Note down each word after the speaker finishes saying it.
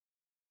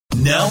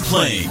Now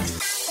playing.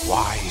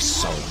 Why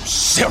so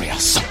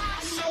serious?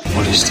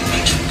 What is the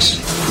Matrix?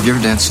 Have you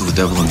ever danced with the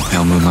devil in the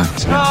pale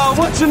moonlight? Oh,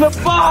 what's in the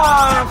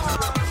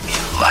box?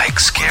 You like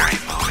scary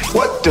movies.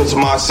 What does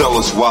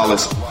Marcellus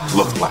Wallace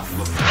look like?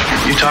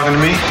 You talking to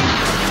me?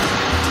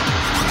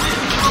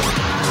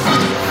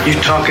 You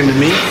talking to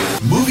me?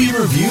 Movie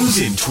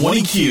reviews in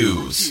 20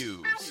 Qs.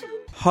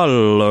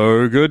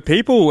 Hello, good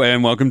people,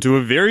 and welcome to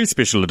a very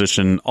special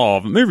edition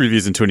of Movie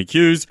Reviews in 20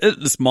 Qs.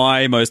 It's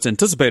my most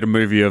anticipated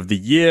movie of the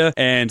year,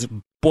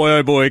 and boy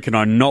oh boy, can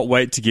I not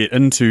wait to get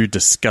into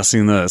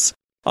discussing this.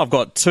 I've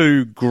got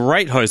two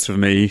great hosts with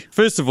me.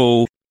 First of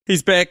all,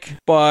 he's back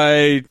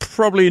by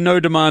probably no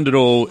demand at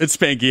all. It's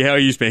Spanky. How are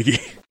you, Spanky?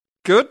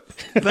 Good,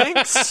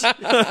 thanks.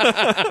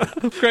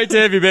 Great to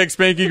have you back,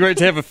 Spanky. Great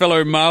to have a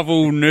fellow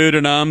Marvel nerd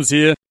in arms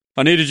here.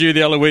 I needed you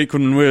the other week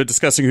when we were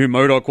discussing who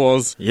MODOK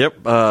was.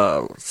 Yep,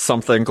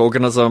 something,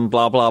 organism,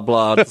 blah, blah,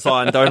 blah,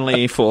 designed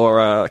only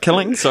for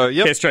killing, so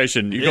yep.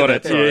 Castration, you got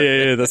it.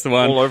 Yeah, that's the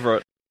one. All over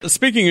it.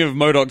 Speaking of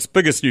MODOK's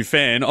biggest new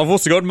fan, I've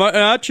also got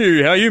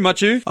Machu. How are you,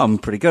 Machu? I'm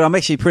pretty good. I'm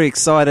actually pretty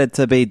excited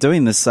to be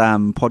doing this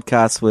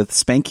podcast with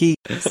Spanky.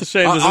 It's a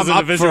shame this isn't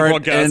a visual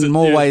podcast. In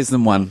more ways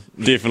than one.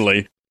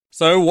 Definitely.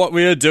 So what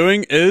we are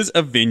doing is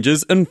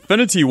Avengers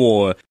Infinity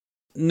War.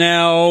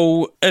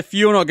 Now, if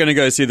you're not going to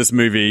go see this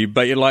movie,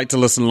 but you'd like to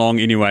listen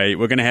along anyway,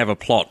 we're going to have a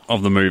plot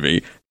of the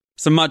movie.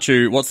 So,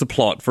 Machu, what's the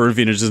plot for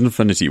Avengers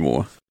Infinity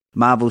War?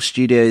 Marvel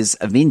Studios'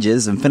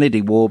 Avengers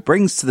Infinity War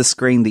brings to the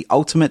screen the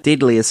ultimate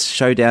deadliest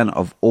showdown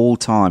of all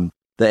time.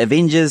 The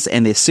Avengers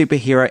and their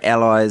superhero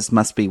allies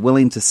must be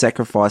willing to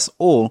sacrifice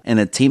all in an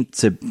attempt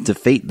to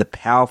defeat the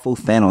powerful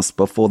Thanos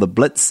before the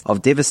blitz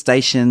of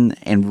devastation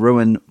and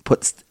ruin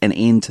puts an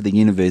end to the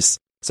universe.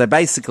 So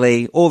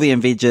basically, all the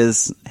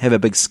Avengers have a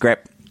big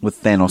scrap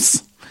with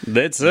Thanos.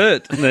 That's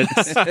it.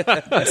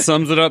 That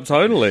sums it up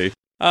totally.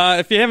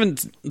 If you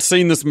haven't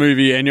seen this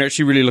movie and you're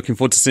actually really looking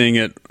forward to seeing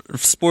it,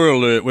 spoiler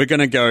alert, we're going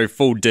to go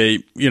full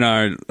deep. You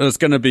know, it's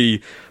going to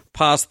be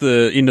past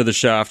the end of the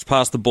shaft,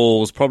 past the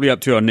balls, probably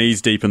up to our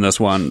knees deep in this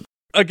one.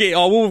 Okay,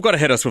 we've got to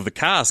hit us with the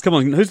cast. Come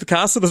on, who's the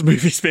cast of this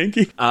movie,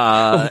 Spanky?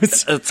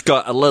 It's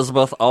got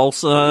Elizabeth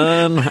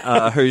Olsen,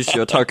 who's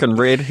your token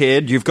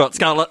redhead. You've got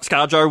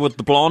ScarJo with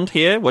the blonde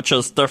hair, which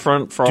is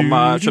different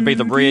from, should be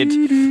the redhead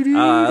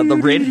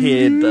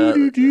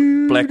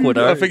Black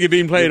Widow. I think you're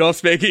being played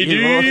off, Spanky.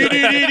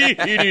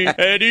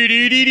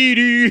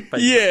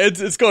 Yeah,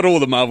 it's got all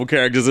the Marvel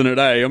characters in it,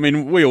 eh? I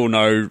mean, we all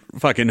know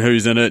fucking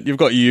who's in it. You've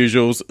got your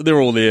usuals.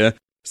 They're all there.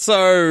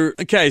 So,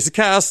 okay, so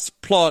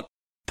cast, plot,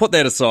 put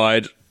that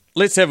aside.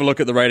 Let's have a look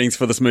at the ratings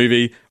for this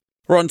movie.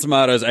 Rotten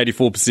Tomatoes,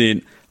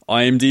 84%.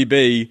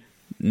 IMDb,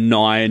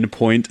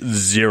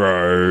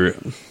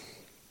 9.0.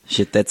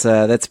 Shit,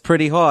 that's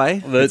pretty high.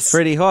 That's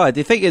pretty high. Do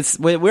you think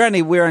we're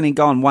only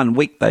gone 1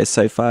 week though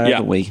so far,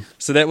 haven't we?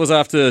 So that was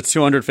after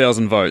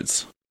 200,000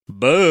 votes.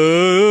 But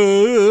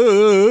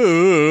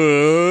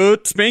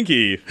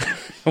Spanky,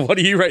 what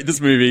do you rate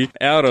this movie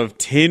out of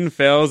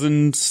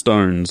 10,000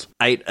 stones?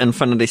 8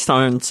 Infinity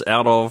Stones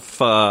out of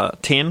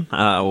 10.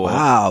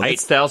 Wow,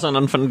 8,000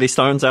 Infinity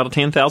Stones out of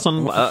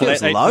 10,000. That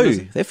feels low.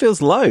 That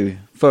feels low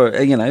for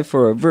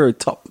a very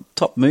top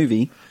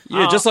movie.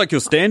 Yeah, just like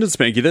your standard,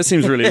 Spanky. That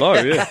seems really low,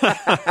 yeah.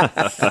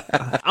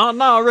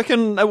 No, I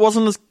reckon it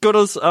wasn't as good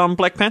as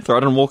Black Panther. I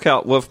didn't walk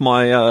out with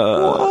my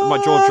my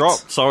jaw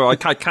dropped, so I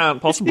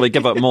can't possibly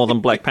give it more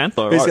than Black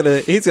Panther.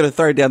 He's gonna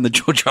throw down the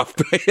jaw drop.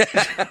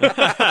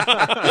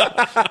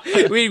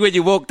 when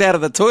you walked out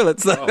of the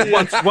toilets, though.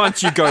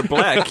 Once you go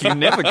black, you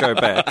never go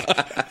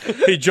back.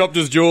 He dropped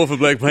his jaw for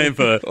Black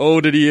Panther.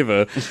 Oh, did he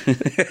ever?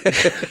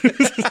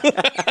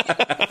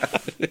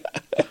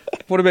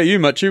 What about you,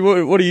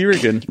 Machu? What do you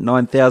reckon?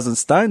 9,000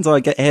 stones. I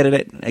had it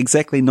at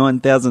exactly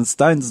 9,000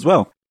 stones as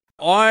well.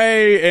 I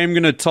am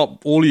going to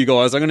top all you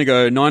guys. I'm going to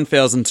go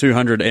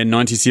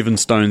 9,297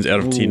 stones out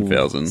of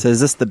 10,000. So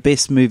is this the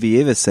best movie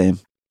ever,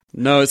 Sam?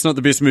 No, it's not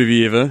the best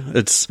movie ever.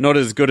 It's not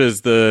as good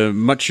as the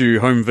Machu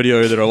home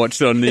video that I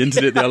watched on the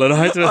internet the other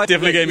night. It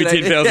definitely gave me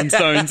 10,000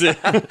 stones.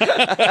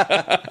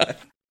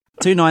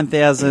 2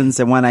 9,000s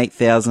and 1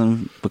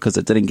 8,000 because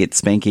it didn't get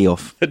Spanky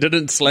off. It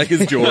didn't slack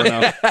his jaw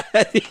enough.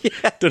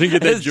 Didn't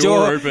get that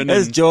jaw open.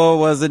 His jaw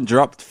wasn't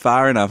dropped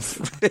far enough.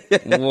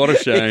 What a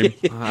shame.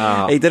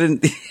 He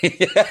didn't.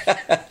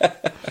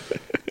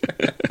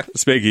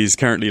 Spanky is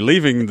currently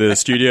leaving the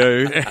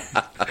studio.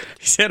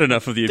 He's had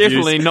enough of the abuse.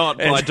 Definitely not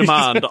by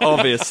demand,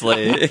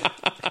 obviously.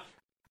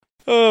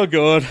 Oh,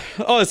 God.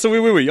 Oh, so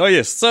where were we? Oh,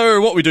 yes. So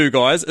what we do,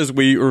 guys, is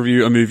we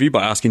review a movie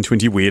by asking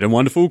 20 weird and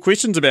wonderful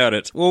questions about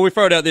it. Well, we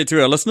throw it out there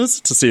to our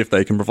listeners to see if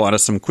they can provide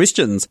us some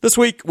questions. This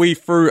week, we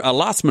threw a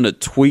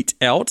last-minute tweet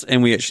out,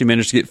 and we actually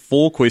managed to get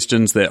 4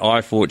 questions that I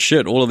thought,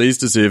 shit, all of these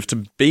deserve to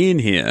be in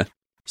here.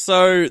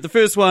 So the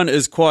first one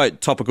is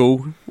quite topical,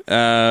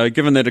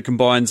 given that it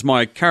combines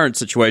my current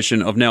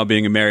situation of now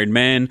being a married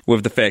man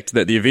with the fact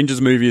that the Avengers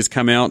movie has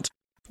come out.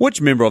 Which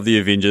member of the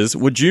Avengers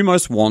would you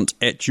most want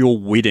at your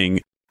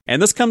wedding?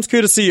 And this comes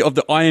courtesy of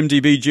the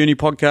IMDb Journey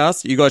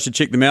podcast. You guys should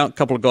check them out. A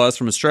couple of guys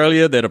from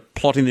Australia that are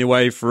plotting their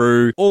way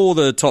through all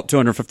the top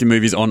 250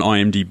 movies on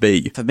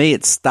IMDb. For me,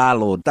 it's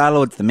Star-Lord.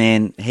 Star-Lord's the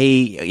man.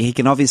 He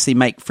can obviously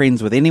make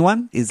friends with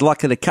anyone. He's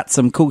likely to cut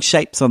some cool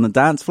shapes on the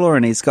dance floor,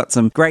 and he's got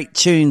some great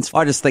tunes.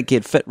 I just think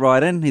he'd fit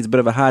right in. He's a bit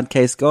of a hard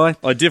case guy.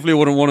 I definitely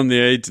wouldn't want him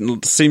there. He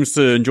seems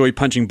to enjoy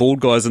punching bald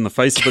guys in the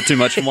face a bit too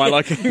much for my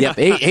liking. Yep,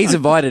 he's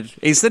invited.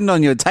 He's sitting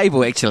on your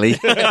table, actually.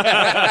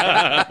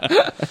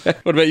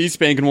 What about you,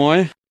 Spank and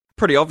why?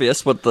 Pretty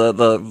obvious with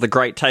the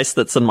great taste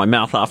that's in my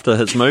mouth after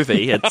his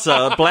movie. It's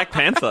Black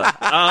Panther.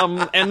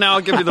 And now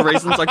I'll give you the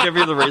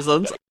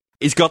reasons.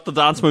 He's got the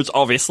dance moves,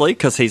 obviously,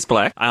 because he's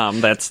black.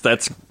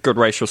 That's good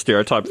racial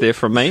stereotype there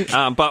from me.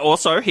 But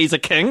also, he's a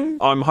king.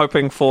 I'm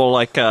hoping for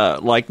like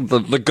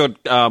the good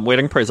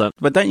wedding present.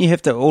 But don't you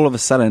have to all of a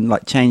sudden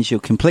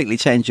completely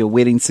change your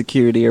wedding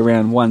security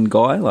around one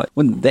guy? Like,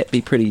 wouldn't that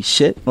be pretty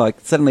shit? Like,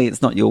 suddenly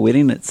it's not your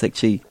wedding, it's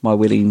actually my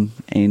wedding,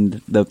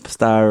 and the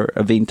star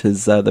event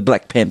is the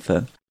Black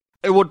Panther.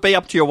 It would be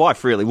up to your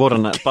wife, really,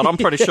 wouldn't it? But I'm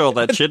pretty sure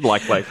that she'd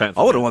like Black Panther.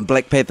 I wouldn't want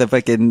Black Panther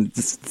fucking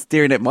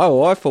staring at my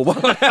wife or what?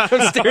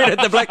 I'm staring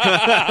at the Black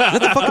Panther. That's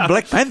the fucking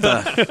Black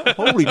Panther.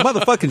 Holy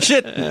motherfucking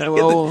shit.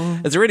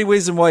 Is there any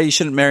reason why you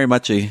shouldn't marry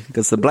Machi?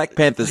 Because the Black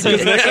Panther's here.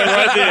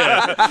 Right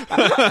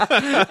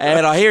there.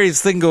 And I hear he's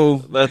single.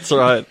 That's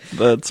right.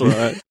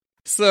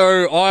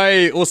 So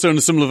I also, in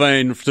a similar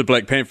vein to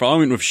Black Panther, I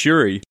went with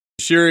Shuri.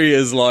 Shuri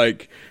is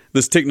like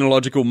this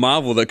technological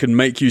marvel that could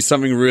make you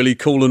something really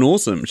cool and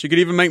awesome. She could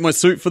even make my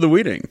suit for the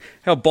wedding.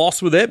 How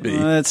boss would that be?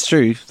 That's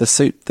true. The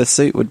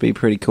suit would be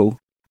pretty cool.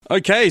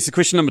 Okay, so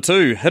question number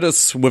 2. Hit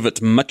us with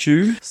it,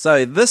 Machu.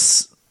 So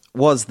this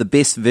was the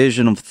best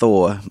version of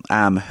Thor.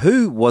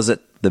 Who was it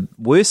the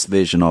worst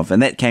version of?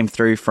 And that came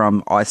through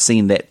from I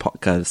Seen That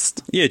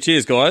podcast. Yeah,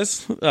 cheers,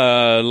 guys.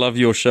 Love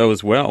your show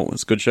as well.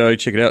 It's a good show.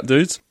 Check it out,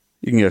 dudes.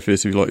 You can go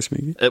first if you like,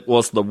 Smeaky. It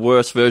was the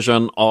worst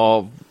version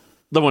of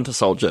The Winter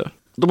Soldier.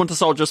 The Winter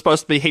Soldier is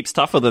supposed to be heaps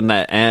tougher than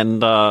that,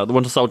 and the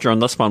Winter Soldier in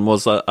this one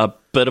was a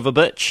bit of a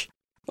bitch.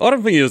 I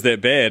don't think he was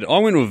that bad. I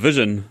went with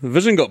Vision.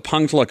 Vision got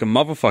punked like a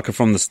motherfucker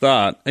from the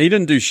start. He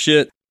didn't do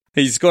shit.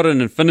 He's got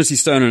an Infinity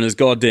Stone in his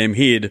goddamn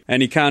head,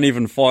 and he can't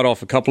even fight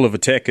off a couple of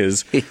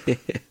attackers.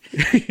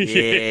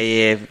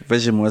 Yeah.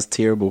 Vision was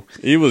terrible.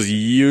 He was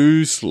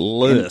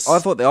useless. And I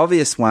thought the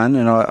obvious one,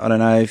 and I don't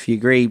know if you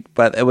agree,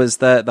 but it was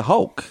the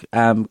Hulk,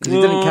 because he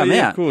didn't come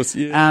out. Of course,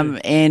 yeah.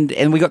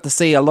 And we got to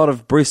see a lot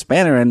of Bruce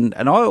Banner, and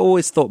I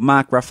always thought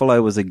Mark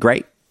Ruffalo was a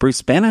great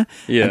Bruce Banner,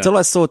 until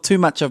I saw too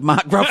much of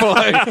Mark Ruffalo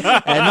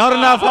and not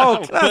enough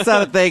Hulk. I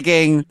started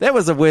thinking that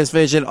was the worst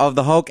version of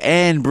the Hulk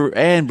and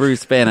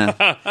Bruce Banner.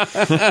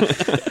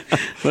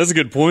 That's a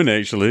good point,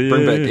 actually.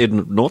 Bring back Ed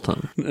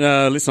Norton.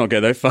 Let's not go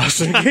that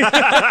fast.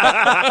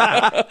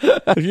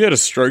 Have you had a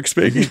stroke,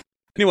 speaking?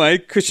 Anyway,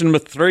 question number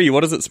 3.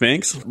 What is it,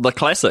 Spanks? The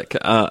classic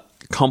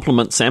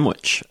compliment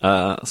sandwich.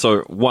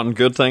 So one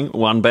good thing,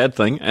 one bad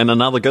thing, and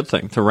another good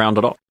thing to round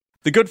it off.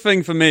 The good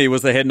thing for me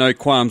was they had no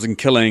qualms in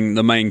killing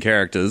the main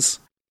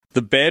characters.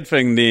 The bad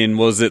thing then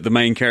was that the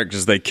main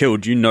characters they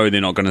killed, you know they're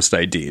not going to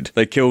stay dead.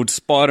 They killed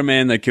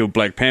Spider-Man, they killed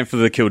Black Panther,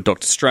 they killed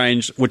Doctor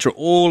Strange, which are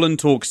all in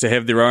talks to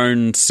have their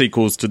own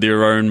sequels to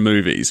their own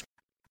movies.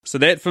 So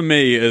that for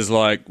me is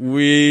like,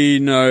 we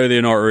know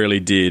they're not really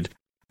dead.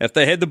 If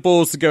they had the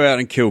balls to go out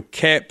and kill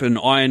Cap and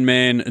Iron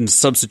Man in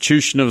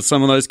substitution of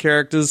some of those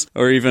characters,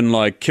 or even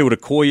like killed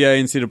Okoye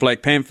instead of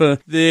Black Panther,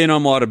 then I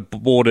might have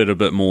bought it a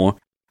bit more.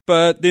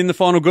 But then the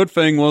final good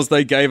thing was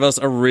they gave us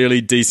a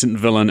really decent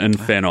villain in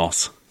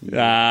Thanos.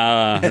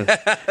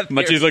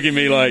 Machi's looking at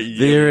me like, yeah,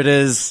 there it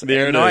is.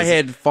 There and it is. I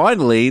had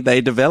finally,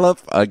 they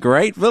developed a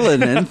great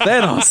villain in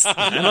Thanos.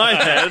 And I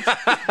had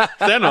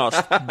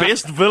Thanos,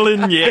 best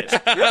villain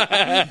yet.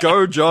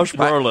 Go Josh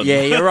Brolin.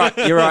 Yeah, you're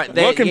right.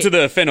 welcome to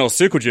the Thanos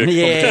Circle Jerk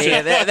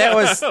competition. Yeah,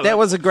 that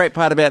was a great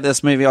part about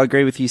this movie. I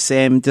agree with you,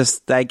 Sam.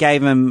 Just they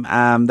gave him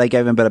a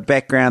bit of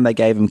background, they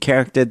gave him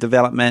character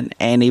development,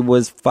 and he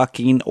was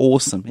fucking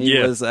awesome. He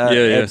was an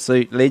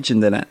absolute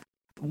legend in it.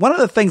 One of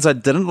the things I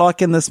didn't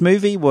like in this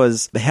movie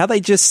was how they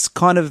just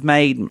kind of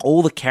made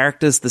all the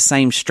characters the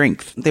same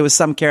strength. There were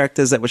some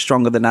characters that were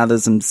stronger than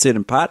others in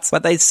certain parts,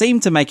 but they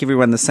seemed to make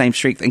everyone the same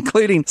strength,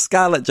 including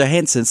Scarlett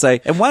Johansson. So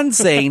in one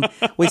scene,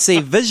 we see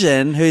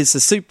Vision, who's a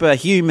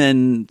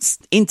superhuman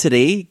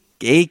entity.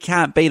 He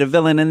can't beat a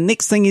villain. And the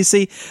next thing you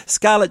see,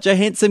 Scarlett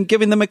Johansson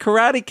giving them a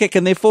karate kick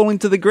and they're falling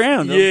to the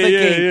ground.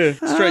 Yeah.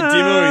 Straight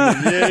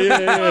demoing them.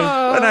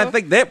 Yeah. I don't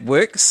think that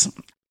works.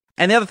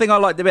 And the other thing I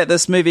liked about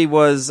this movie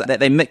was that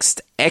they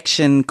mixed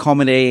action,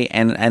 comedy,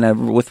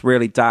 and with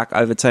really dark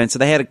overtones. So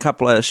they had a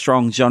couple of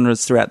strong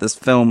genres throughout this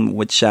film,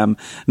 which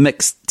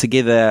mixed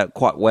together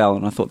quite well.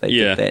 And I thought they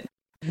did that.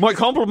 My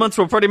compliments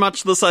were pretty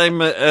much the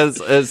same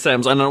as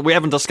Sam's, and we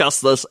haven't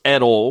discussed this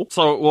at all.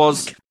 So it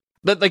was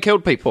that they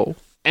killed people,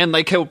 and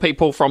they killed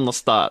people from the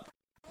start.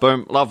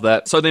 Boom, love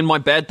that. So then my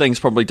bad thing's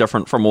probably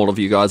different from all of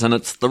you guys, and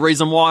it's the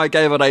reason why I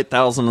gave it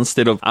 8,000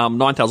 instead of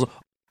 9,000.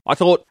 I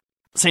thought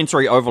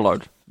sensory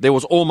overload. There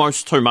was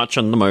almost too much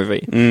in the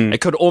movie. It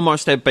could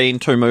almost have been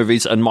 2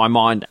 movies in my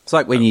mind. It's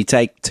like when you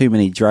take too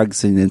many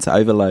drugs and it's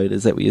overload.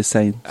 Is that what you're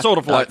saying? Sort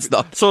of like,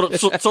 sort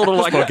of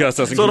like, Podcast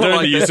doesn't sort of condone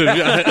like the use of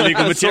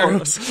illegal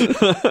materials.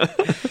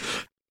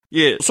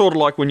 Yeah, sort of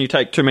like when you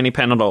take too many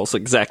Panadols,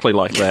 exactly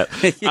like that.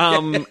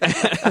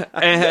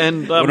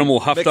 When I'm all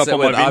huffed Mix up it on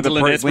my with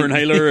Ventolin ibuprofen. aspirin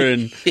inhaler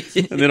and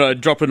then I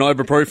drop an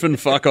ibuprofen,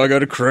 fuck, I go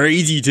to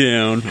crazy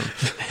town.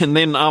 And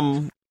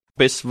then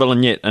best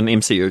villain yet in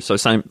MCU, so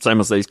same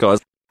as these guys.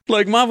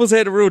 Like, Marvel's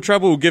had a real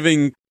trouble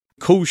giving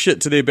cool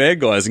shit to their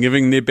bad guys and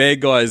giving their bad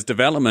guys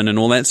development and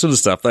all that sort of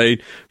stuff. They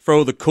throw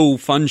all the cool,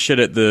 fun shit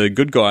at the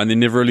good guy and they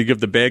never really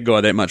give the bad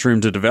guy that much room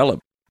to develop.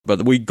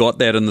 But we got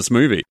that in this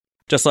movie.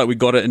 Just like we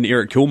got it in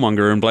Eric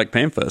Killmonger and Black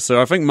Panther.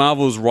 So I think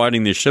Marvel's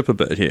riding their ship a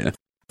bit here.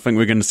 I think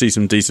we're going to see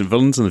some decent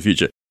villains in the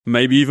future.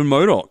 Maybe even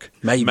MODOK.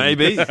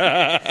 Maybe.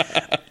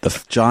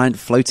 The giant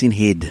floating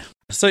head.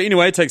 So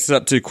anyway, it takes us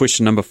up to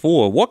question number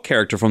 4. What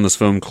character from this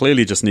film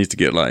clearly just needs to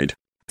get laid?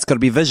 It's got to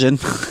be Vision.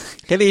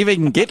 Can he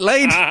even get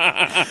laid?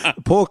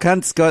 Poor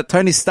cunt's got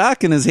Tony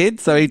Stark in his head,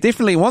 so he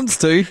definitely wants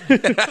to.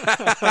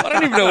 I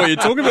don't even know what you're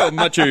talking about,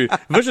 Machu.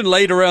 Vision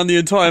laid around the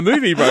entire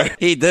movie, bro.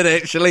 He did,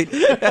 actually. He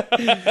was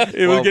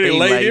Well, getting being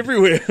laid laid.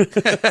 everywhere.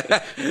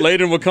 Laid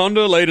in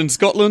Wakanda, laid in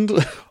Scotland.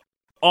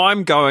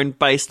 I'm going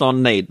based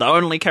on need. The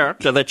only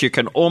character that you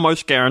can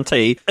almost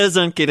guarantee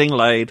isn't getting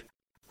laid,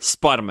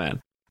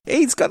 Spider-Man.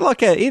 He's got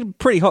like he had a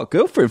pretty hot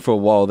girlfriend for a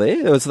while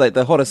there. It was like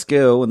the hottest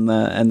girl in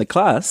the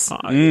class.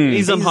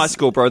 He's in high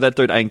school, bro. That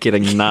dude ain't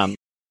getting none.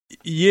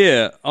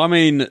 Yeah, I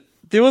mean,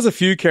 there was a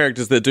few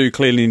characters that do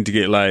clearly need to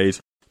get laid.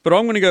 But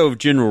I'm going to go with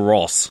General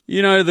Ross.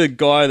 You know, the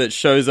guy that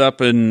shows up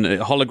in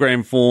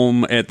hologram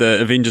form at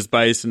the Avengers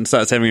base and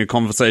starts having a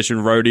conversation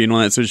with Rhodey and all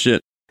that sort of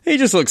shit. He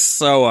just looks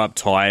so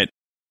uptight.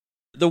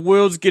 The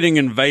world's getting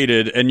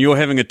invaded and you're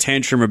having a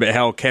tantrum about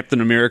how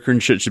Captain America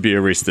and shit should be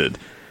arrested.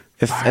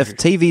 If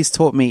TV's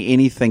taught me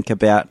anything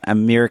about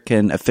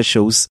American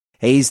officials,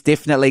 he's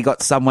definitely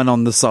got someone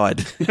on the side.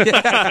 He's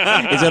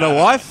got a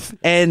wife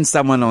and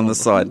someone on the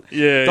side.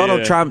 Yeah,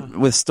 Donald Trump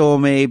with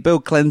Stormy,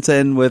 Bill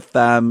Clinton with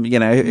Monica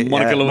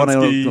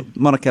Lewinsky.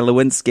 Monica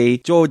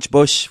Lewinsky, George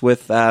Bush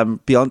with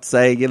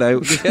Beyonce. You know,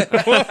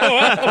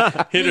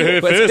 Hit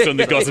her first on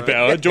the gossip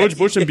hour. George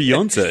Bush and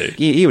Beyonce.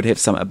 he would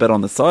have a bit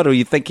on the side, or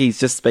you think he's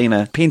just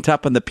been pent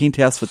up in the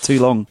penthouse for too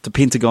long, to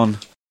Pentagon.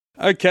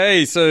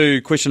 Okay, so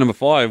question number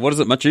 5. What is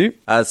it, Machu?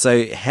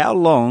 So how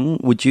long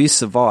would you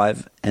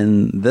survive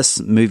in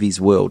this movie's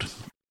world?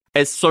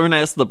 As soon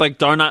as the big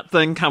donut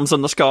thing comes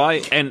in the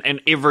sky and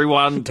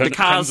everyone, the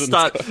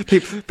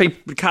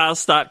cars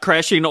start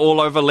crashing all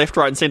over left,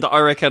 right and centre,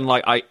 I reckon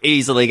I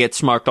easily get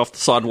smoked off the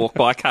sidewalk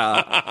by a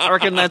car. I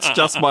reckon that's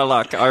just my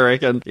luck. I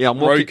reckon, I'm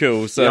walking,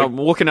 Roadkill, so- I'm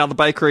walking out the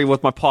bakery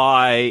with my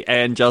pie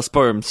and just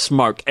boom,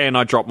 smoke, and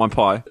I drop my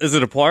pie. Is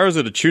it a pie or is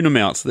it a tuna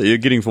mount that you're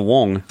getting for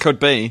Wong? Could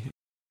be.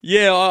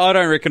 Yeah, I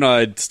don't reckon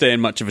I'd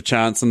stand much of a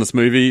chance in this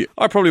movie.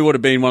 I probably would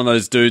have been one of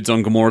those dudes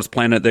on Gamora's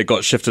planet that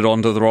got shifted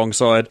onto the wrong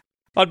side.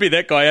 I'd be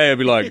that guy, I'd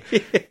be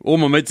like, all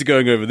my mates are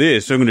going over there,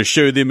 so I'm going to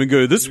show them and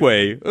go this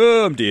way.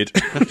 Oh, I'm dead.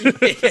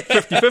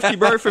 50-50,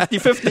 bro,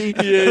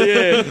 50-50.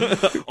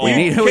 Yeah. We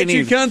need- catch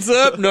you cunts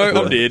up? No,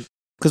 I'm dead.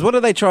 Because what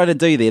are they trying to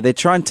do there? They're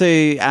trying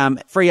to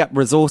free up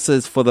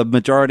resources for the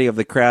majority of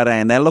the crowd,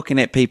 and they're looking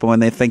at people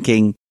and they're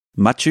thinking,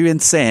 Machu and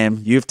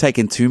Sam, you've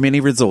taken too many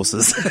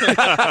resources. Look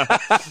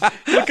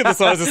at the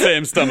size of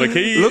Sam's stomach.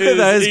 Look at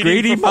those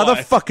greedy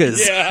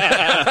motherfuckers.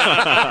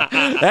 Yeah.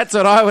 That's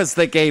what I was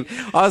thinking.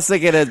 I was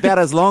thinking about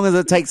as long as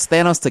it takes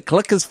Thanos to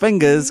click his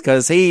fingers,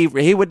 because he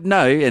would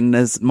know in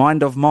his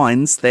mind of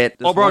minds that...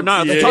 Oh, bro,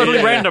 no, it's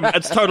totally random.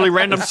 It's totally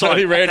random.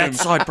 Totally random. That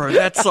side, bro,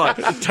 that side.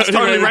 It's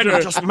totally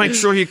random. Just make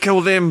sure you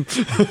kill them.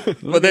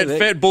 But that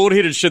fat,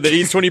 bald-headed shit that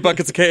eats 20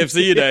 buckets of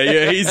KFC a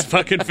day, yeah, he's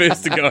fucking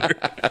first to go.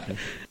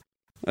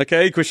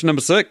 Okay, question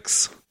number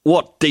 6.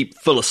 What deep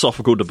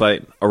philosophical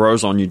debate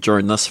arose on you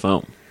during this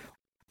film?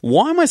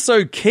 Why am I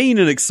so keen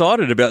and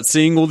excited about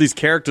seeing all these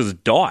characters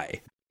die?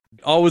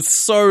 I was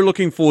so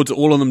looking forward to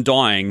all of them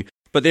dying,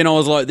 but then I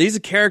was like, these are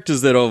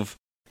characters that I've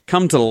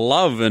come to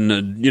love and,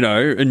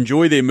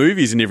 enjoy their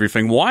movies and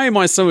everything. Why am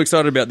I so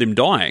excited about them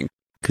dying?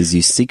 Because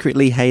you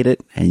secretly hate it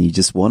and you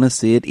just want to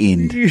see it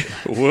end.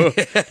 Whoa,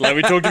 like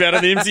we talked about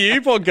in the MCU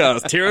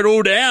podcast, tear it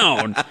all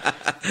down.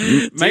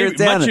 Maybe, it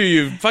down. Machu,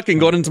 you've fucking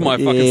got into my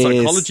fucking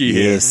psychology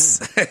here. Yes.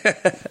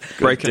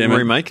 Break it and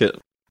remake it.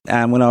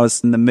 When I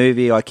was in the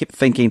movie, I kept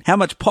thinking how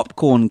much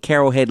popcorn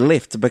Carol had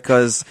left,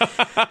 because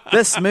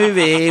this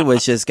movie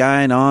was just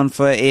going on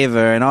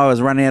forever and I was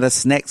running out of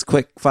snacks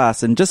quick,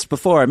 fast. And just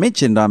before I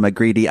mentioned I'm a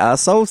greedy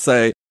arsehole,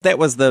 so that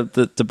was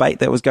the debate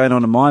that was going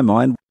on in my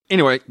mind.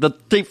 Anyway, the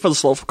deep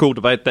philosophical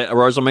debate that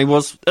arose on me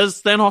was,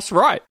 is Thanos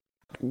right?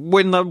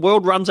 When the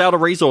world runs out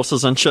of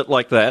resources and shit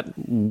like that,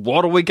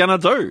 what are we going to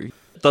do?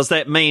 Does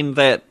that mean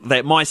that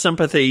my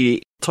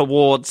sympathy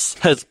towards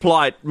his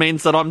plight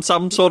means that I'm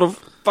some sort of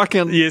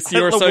fucking... Yes,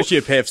 you're a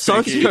sociopath.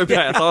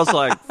 Sociopath. I was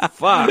like,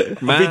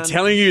 fuck, man. I've been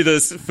telling you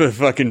this for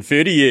fucking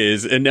 30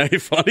 years and now you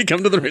finally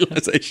come to the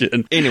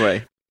realization.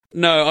 Anyway,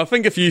 No, I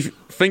think if you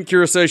think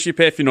you're a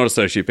sociopath, you're not a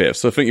sociopath.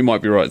 So I think you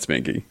might be right,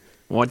 Spanky.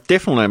 Well, I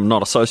definitely am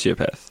not a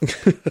sociopath.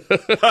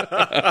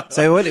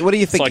 So what are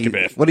you thinking?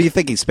 Psychopath. What are you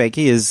thinking,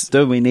 Spanky?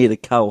 Do we need to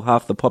cull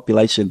half the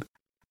population?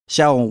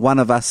 Shall one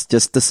of us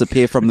just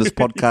disappear from this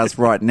podcast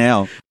right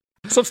now?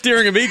 Stop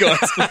staring at me, guys.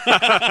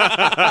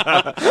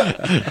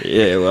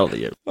 Yeah, well,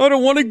 yeah. I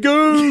don't want to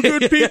go,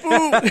 good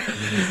people.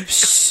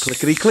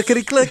 Clickety,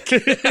 clickety, click.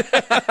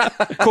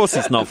 Of course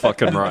he's not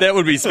fucking right. That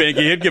would be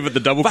Spanky. He'd give it the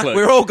double click.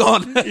 We're all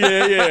gone.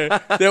 Yeah.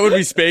 That would be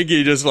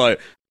Spanky, just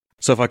like,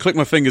 so if I click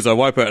my fingers, I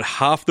wipe out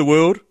half the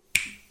world.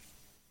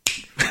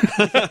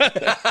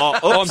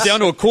 I'm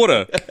down to a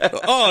quarter.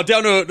 Oh,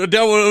 down to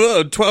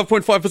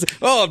 12.5%.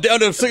 Oh, I'm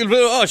down to 6.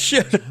 Oh,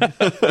 shit.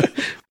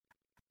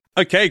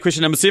 Okay,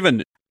 question number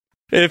 7.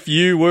 If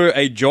you were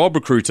a job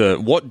recruiter,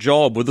 what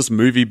job would this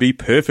movie be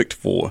perfect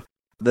for?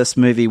 This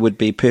movie would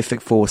be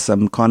perfect for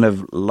some kind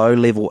of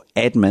low-level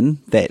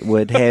admin that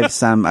would have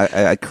some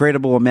a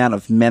credible amount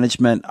of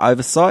management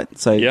oversight,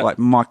 so like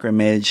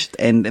micromanaged.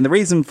 And the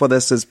reason for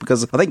this is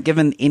because I think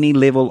given any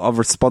level of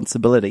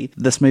responsibility,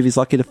 this movie's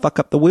likely to fuck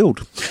up the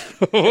world.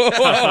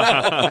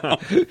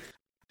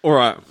 All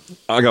right,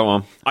 I'll go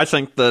on. I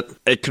think that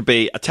it could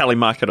be a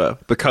telemarketer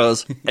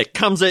because it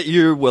comes at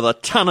you with a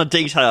ton of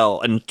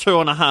detail in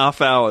 2.5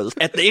 hours.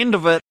 At the end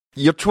of it,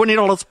 you're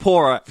 $20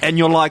 poorer, and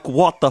you're like,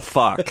 what the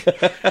fuck?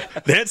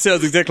 That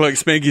sounds exactly like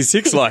Spanky's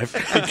sex life.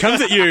 It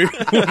comes at you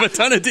with a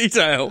ton of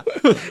detail,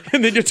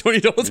 and then you're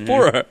 $20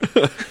 poorer.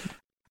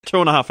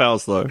 2.5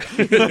 hours, though.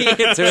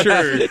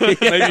 True.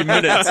 Maybe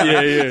minutes,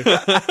 yeah.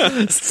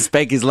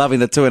 Spanky's loving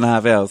the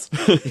 2.5 hours.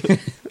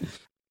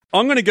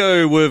 I'm going to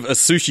go with a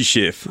sushi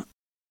chef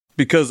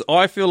because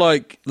I feel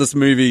like this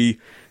movie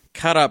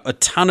cut up a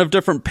ton of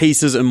different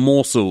pieces and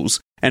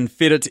morsels and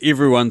fed it to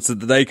everyone so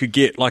that they could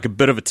get like a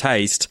bit of a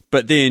taste.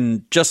 But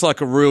then, just like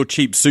a real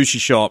cheap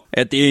sushi shop,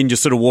 at the end you're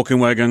sort of walking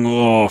away going,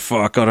 oh,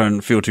 fuck, I don't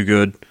feel too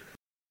good.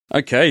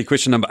 Okay,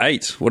 question number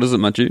 8. What is it,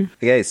 Machu?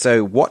 Okay,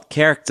 so what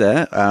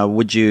character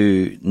would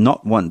you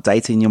not want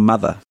dating your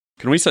mother?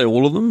 Can we say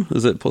all of them?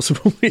 Is that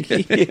possible?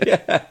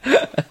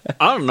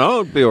 I don't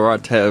know. It'd be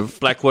alright to have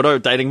Black Widow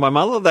dating my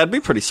mother. That'd be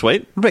pretty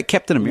sweet. What about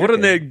Captain America?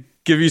 Wouldn't that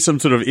give you some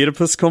sort of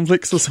Oedipus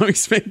complex or something,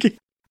 Spanky?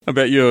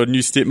 About your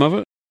new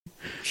stepmother?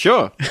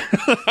 Sure.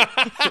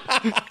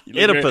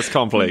 Oedipus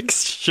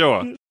complex.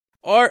 Sure.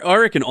 I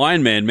reckon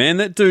Iron Man,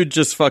 that dude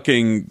just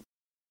fucking,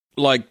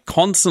 like,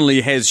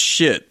 constantly has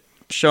shit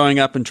showing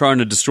up and trying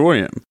to destroy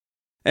him.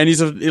 And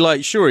he's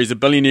he's a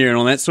billionaire and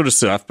all that sort of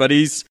stuff, but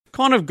he's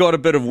kind of got a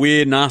bit of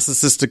weird,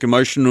 narcissistic,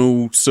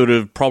 emotional sort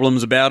of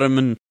problems about him,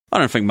 and I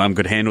don't think Mum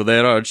could handle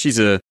that. She's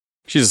a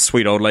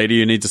sweet old lady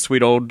who needs a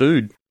sweet old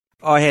dude.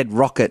 I had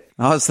Rocket.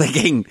 I was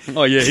thinking...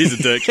 Oh, yeah, he's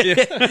a dick.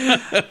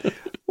 Yeah.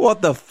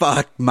 What the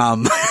fuck,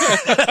 Mum?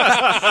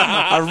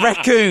 A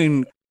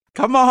raccoon.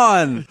 Come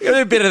on.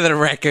 You're better than a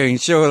raccoon,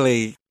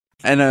 surely.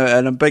 And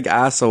a big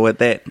arsehole at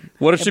that.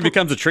 What if she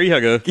becomes a tree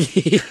hugger?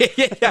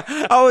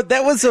 Yeah. Oh,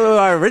 that was who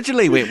I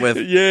originally went with.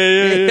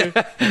 Yeah.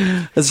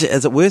 Is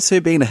it worse her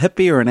being a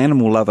hippie or an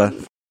animal lover?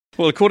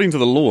 Well, according to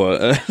the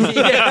law.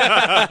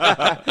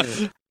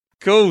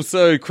 Cool.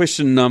 So,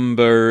 question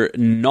number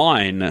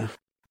 9.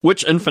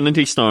 Which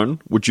Infinity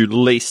Stone would you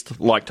least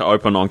like to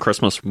open on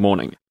Christmas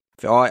morning?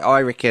 I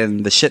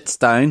reckon the shit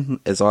stone,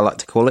 as I like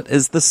to call it,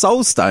 is the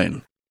soul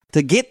stone.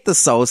 To get the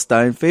soul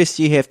stone, first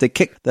you have to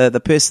kick the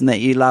person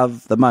that you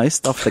love the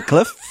most off the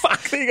cliff.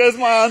 Fuck, there goes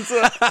my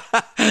answer.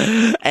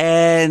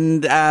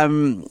 And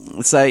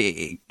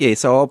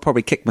so I'll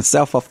probably kick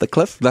myself off the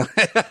cliff. But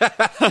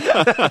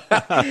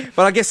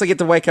I guess I get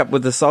to wake up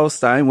with the soul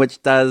stone,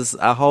 which does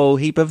a whole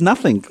heap of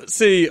nothing.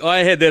 See,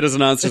 I had that as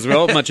an answer as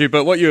well, Machu,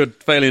 but what you're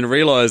failing to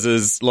realise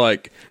is,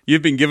 like,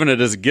 you've been given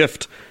it as a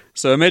gift.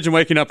 So imagine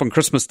waking up on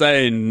Christmas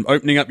Day and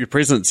opening up your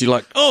presents. You're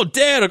like, oh,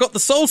 Dad, I got the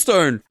soul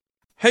stone.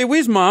 Hey,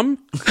 where's Mum?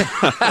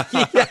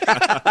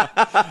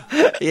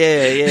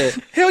 Yeah.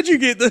 How'd you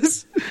get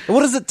this?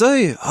 What does it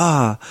do?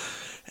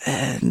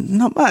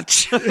 Not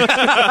much.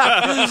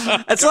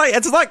 It's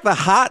like the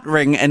heart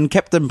ring in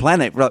Captain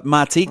Planet, like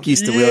Martique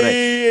used to wield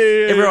it.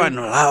 Everyone,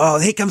 oh,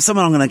 here comes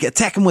someone, I'm going to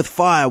attack him with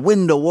fire,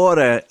 wind or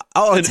water.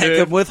 I'll attack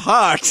him with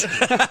heart.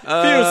 Feel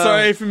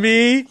sorry for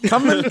me.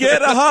 Come and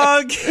get a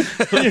hug.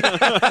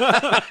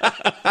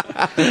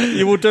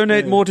 You will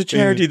donate more to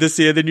charity this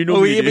year than you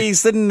normally do. You'll be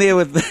sitting there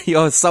with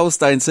your soul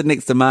stone sitting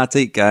next to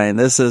Martique going,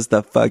 this is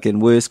the fucking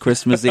worst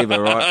Christmas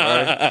ever,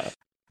 right, bro?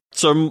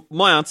 So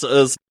my answer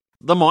is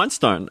the Mind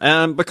Stone,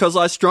 and because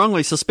I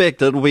strongly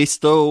suspect it'll be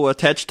still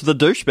attached to the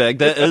douchebag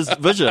that is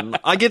Vision.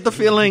 I get the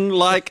feeling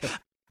like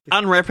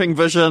unwrapping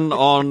Vision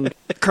on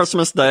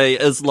Christmas Day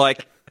is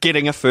like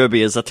getting a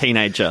Furby as a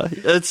teenager.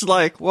 It's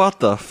like, what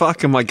the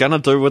fuck am I gonna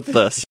do with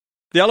this?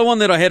 The other one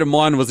that I had in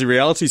mind was the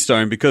Reality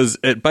Stone, because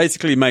it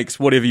basically makes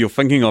whatever you're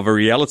thinking of a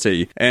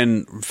reality.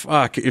 And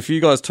fuck, if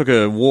you guys took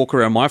a walk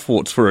around my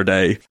forts for a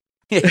day.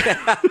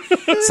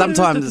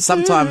 Sometimes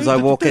I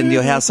walk into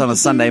your house on a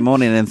Sunday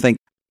morning and think,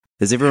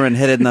 has everyone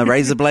hidden the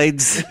razor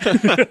blades?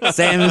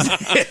 Sam's.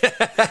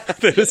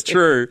 That is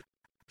true.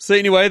 So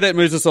anyway, that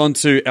moves us on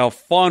to our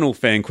final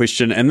fan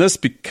question, and this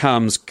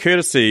becomes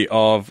courtesy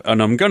of,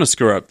 and I'm going to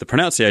screw up the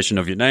pronunciation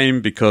of your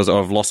name because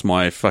I've lost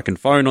my fucking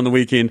phone on the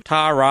weekend,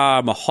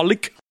 Tara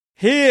Mahalik.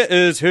 Here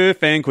is her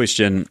fan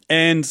question,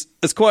 and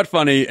it's quite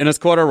funny and it's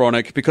quite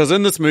ironic because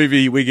in this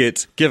movie we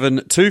get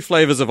given 2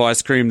 flavours of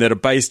ice cream that are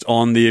based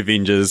on the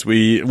Avengers,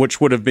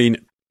 which would have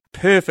been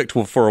perfect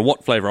for a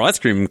what flavour ice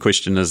cream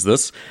question is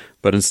this,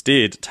 but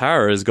instead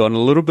Tara has gone a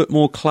little bit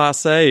more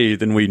class A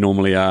than we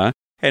normally are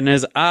and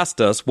has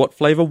asked us what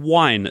flavour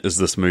wine is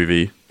this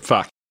movie.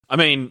 Fuck. I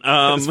mean,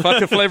 It's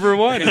fuck a flavour of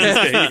wine.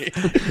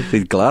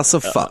 The glass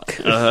of fuck.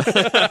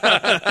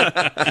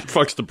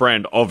 Fuck's the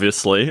brand,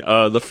 obviously.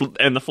 And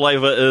the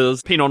flavour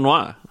is Pinot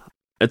Noir.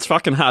 It's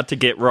fucking hard to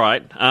get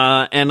right,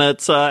 and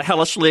it's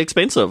hellishly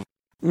expensive.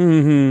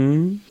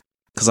 Mm-hmm.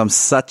 Because I'm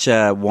such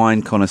a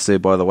wine connoisseur,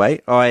 by the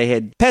way. I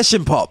had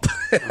Passion Pop.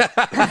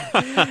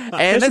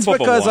 And that's Pop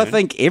because I wine.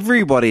 think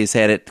everybody's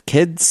had it.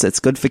 Kids, it's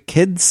good for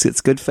kids.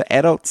 It's good for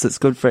adults. It's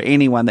good for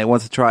anyone that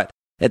wants to try it.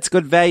 It's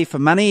good value for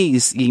money.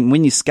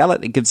 When you scull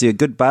it, it gives you a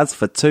good buzz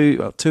for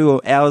two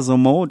hours or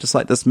more, just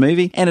like this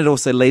movie. And it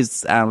also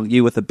leaves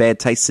you with a bad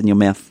taste in your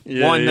mouth.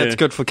 Yeah, Wine yeah. that's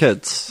good for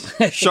kids.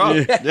 Sure.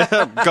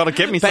 Yeah, gotta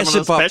get me some of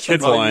this passion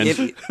Kids pop.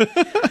 wine.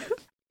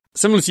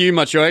 Similar to you,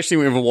 much, you actually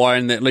went with a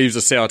wine that leaves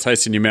a sour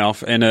taste in your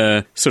mouth and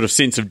a sort of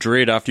sense of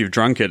dread after you've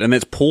drunk it, and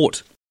that's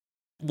port.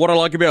 What I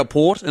like about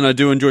port, and I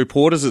do enjoy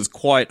port, is it's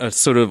quite a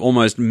sort of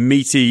almost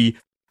meaty,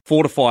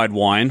 fortified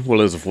wine.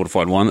 Well, it is a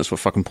fortified wine. That's what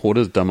fucking port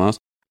is, dumbass.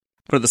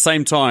 But at the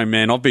same time,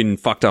 man, I've been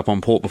fucked up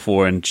on port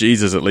before, and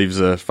Jesus, it leaves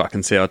a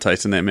fucking sour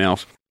taste in that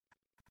mouth.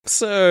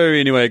 So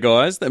anyway,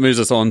 guys, that moves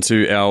us on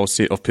to our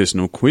set of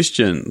personal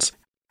questions.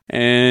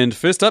 And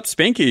first up,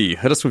 Spanky,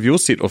 hit us with your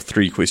set of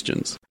 3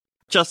 questions.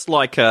 Just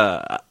like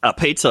a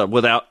pizza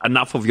without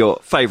enough of your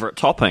favourite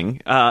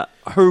topping,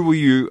 who were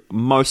you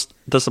most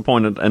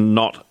disappointed in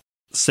not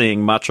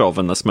seeing much of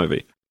in this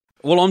movie?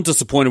 Well, I'm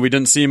disappointed we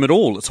didn't see him at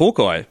all. It's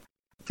Hawkeye.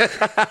 Can't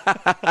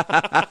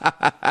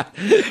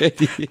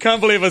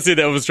believe I said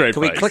that with a straight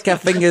Can we face. click our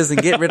fingers and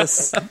get rid of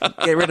some?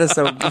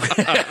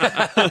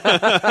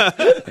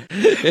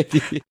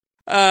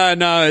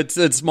 No,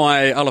 it's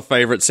my other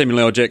favourite, Samuel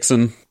L.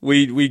 Jackson.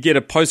 We get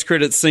a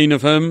post-credit scene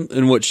of him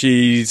in which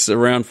he's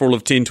around for all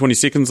of 10, 20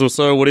 seconds or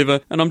so, whatever,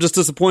 and I'm just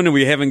disappointed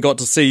we haven't got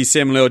to see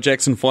Samuel L.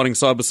 Jackson fighting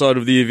side by side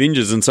with the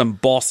Avengers in some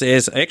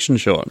boss-ass action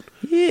shot.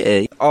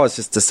 Yeah, I was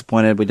just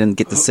disappointed we didn't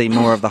get to see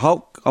more of the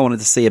Hulk. I wanted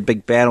to see a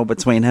big battle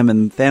between him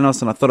and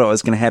Thanos, and I thought it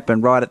was going to happen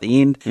right at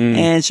the end.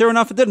 And sure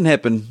enough, it didn't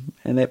happen,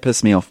 and that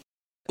pissed me off.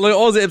 Like, I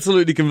was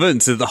absolutely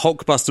convinced that the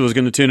Hulkbuster was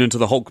going to turn into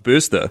the Hulk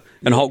Burster,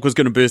 and Hulk was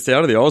going to burst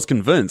out of there. I was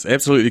convinced,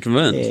 absolutely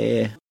convinced.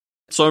 Yeah.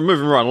 So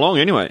moving right along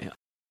anyway.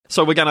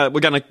 So we're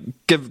gonna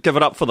give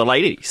it up for the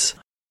ladies.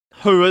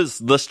 Who is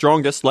the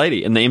strongest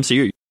lady in the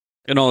MCU?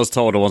 And I was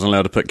told I wasn't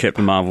allowed to pick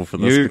Captain Marvel for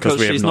this because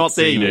we have she's not not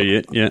there seen her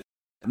yet. yet. Yeah.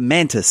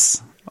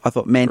 Mantis. I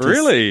thought Mantis.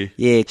 Really?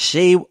 Yeah,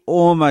 she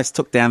almost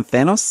took down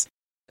Thanos.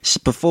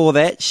 Before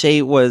that,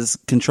 she was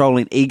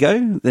controlling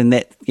Ego, then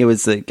that it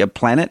was a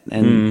planet,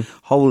 and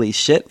holy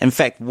shit. In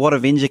fact, what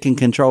Avenger can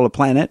control a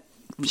planet?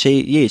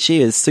 She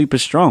is super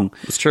strong.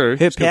 It's true.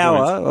 Her It's good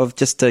power points. of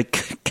just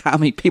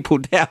calming people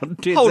down.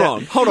 Hold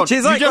on.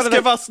 She's You like just one of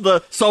give us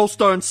the Soul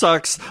Stone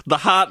sucks, the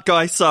Heart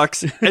guy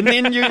sucks, and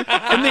then you give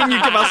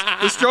us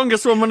the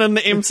strongest woman in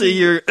the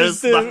MCU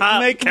is the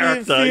Heart make me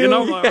character. feel- You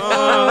know,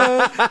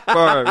 like,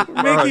 bro,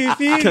 you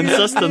feel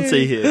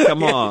consistency here.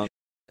 Come on.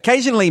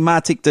 Occasionally,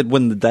 Martik did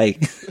win the day.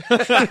 All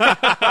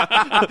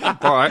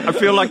right, I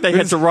feel like they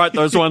had to write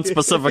those ones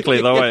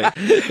specifically, though.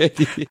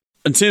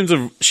 In terms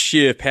of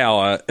sheer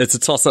power, it's a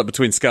toss-up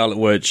between Scarlet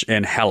Witch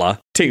and Hela.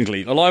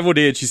 Technically, alive or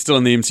dead, she's still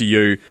in the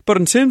MCU. But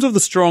in terms of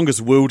the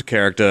strongest willed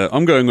character,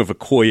 I'm going with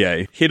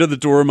Okoye, head of the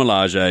Dora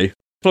Milaje.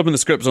 Flipping the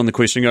scripts on the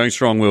question, going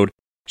strong-willed.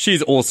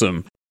 She's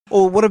awesome.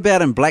 Or what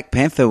about in Black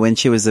Panther when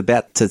she was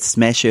about to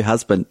smash her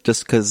husband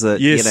just because,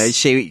 Yes.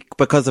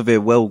 because of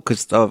her will,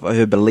 because of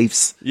her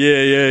beliefs?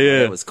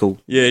 Yeah. That was cool.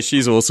 Yeah,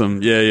 she's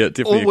awesome. Yeah,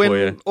 definitely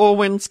Okoye. Or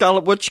when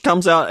Scarlet Witch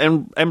comes out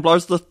and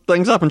blows the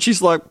things up, and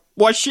she's like,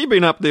 "Why's she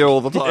been up there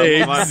all the time?"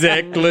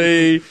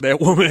 Exactly.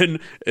 That woman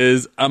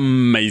is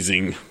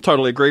amazing.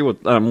 Totally agree with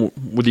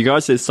you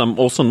guys. There's some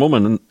awesome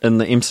women in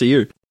the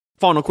MCU.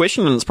 Final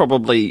question, and it's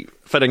probably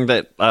fitting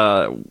that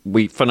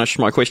we finish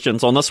my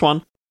questions on this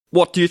one.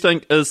 What do you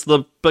think is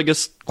the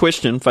biggest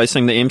question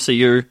facing the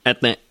MCU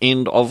at the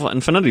end of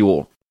Infinity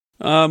War?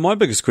 My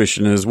biggest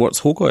question is, what's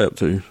Hawkeye up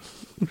to?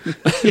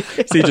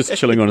 Is he just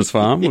chilling on his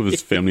farm with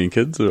his family and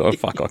kids? Oh,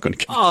 fuck, I couldn't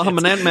care. Oh, I'm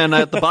an Ant-Man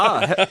at the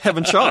bar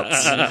having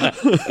shots.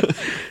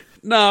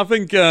 No, I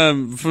think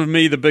for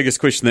me, the biggest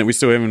question that we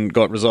still haven't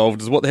got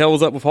resolved is what the hell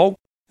was up with Hulk?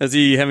 Is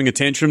he having a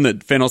tantrum that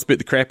Thanos beat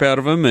the crap out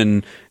of him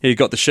and he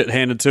got the shit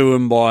handed to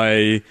him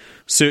by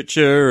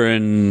Searcher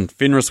and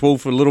Fenris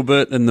Wolf a little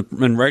bit in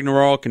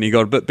Ragnarok, and he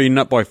got a bit beaten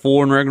up by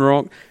Thor in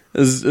Ragnarok?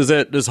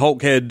 Is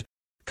Hulk had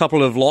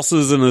couple of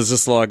losses and is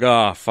just like,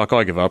 fuck,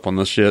 I give up on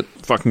this shit.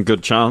 Fucking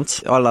good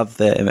chance. I love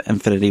the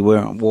Infinity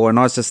War, and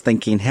I was just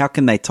thinking, how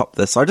can they top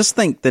this? I just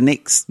think the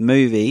next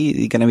movie,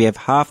 you're going to have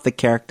half the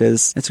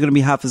characters, it's going to be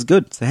half as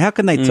good. So how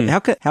can they,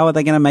 how are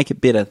they going to make it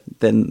better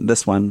than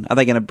this one? Are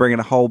they going to bring in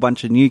a whole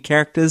bunch of new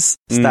characters?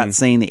 Start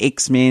seeing the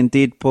X-Men,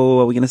 Deadpool?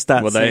 Are we going to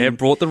start Well, seeing... they have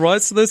brought the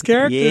rights to those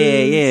characters.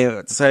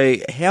 Yeah. So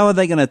how are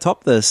they going to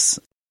top this?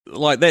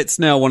 Like, that's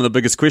now one of the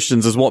biggest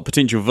questions is what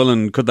potential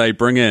villain could they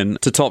bring in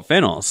to top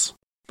Thanos?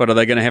 But are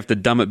they going to have to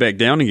dumb it back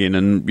down again?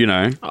 And, you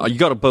know... Oh, you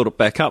got to build it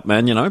back up,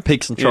 man, you know?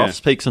 Peaks and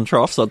troughs.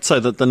 I'd say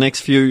that the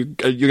next few,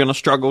 you're going to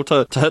struggle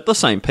to hit the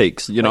same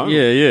peaks, you know?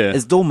 Yeah.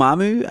 Is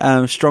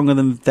Dormammu stronger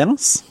than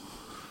Thanos?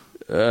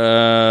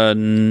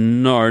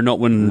 No, not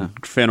when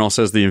Thanos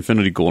has the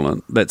Infinity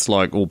Gauntlet. That's,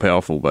 like,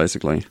 all-powerful,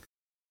 basically.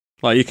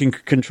 Like, you can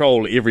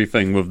control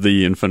everything with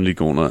the Infinity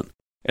Gauntlet.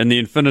 In the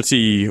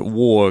Infinity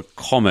War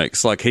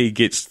comics, like, he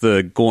gets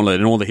the gauntlet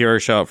and all the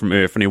heroes show up from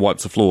Earth and he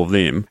wipes the floor of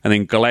them. And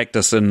then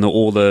Galactus and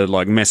all the,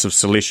 like, massive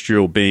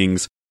celestial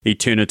beings,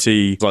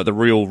 Eternity, like, the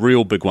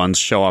real big ones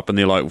show up and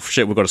they're like,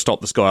 shit, we've got to stop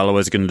this guy,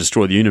 otherwise he's going to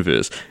destroy the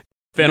universe.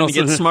 Thanos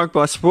gets smoked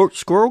by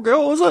Squirrel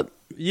Girl, is it?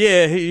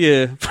 Yeah. Is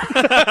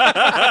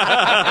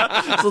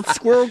it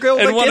Squirrel Girl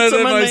that gets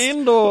him in the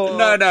end, or...?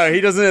 No,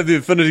 he doesn't have the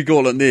Infinity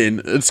Gauntlet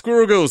then.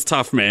 Squirrel Girl's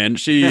tough, man.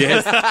 She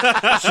has...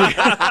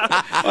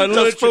 I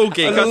literally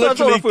cannot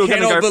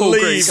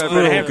believe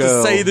I have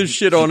to say this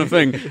shit on a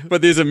thing.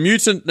 But there's a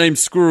mutant named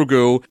Squirrel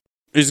Girl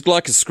who's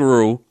like a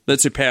squirrel.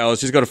 That's her power.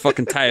 She's got a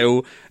fucking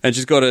tail, and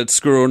she's got a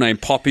squirrel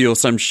named Poppy or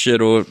some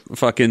shit or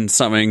fucking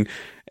something.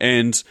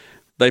 And...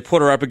 they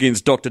put her up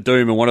against Doctor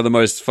Doom in one of the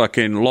most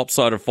fucking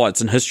lopsided fights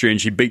in history, and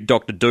she beat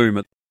Doctor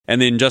Doom.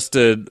 And then just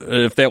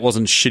if that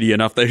wasn't shitty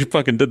enough, they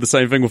fucking did the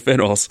same thing with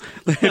Thanos.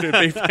 They had to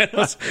beat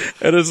Thanos.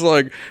 And it's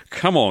like,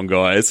 come on,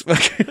 guys.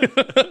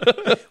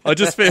 I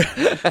just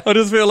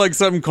feel like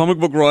some comic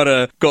book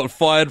writer got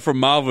fired from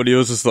Marvel, and he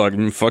was just like,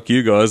 fuck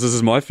you guys, this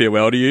is my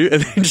farewell to you,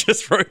 and then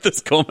just wrote this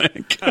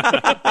comic.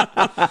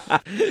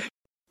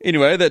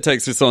 Anyway, that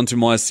takes us on to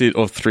my set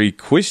of 3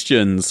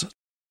 questions.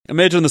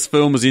 Imagine this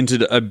film has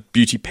entered a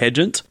beauty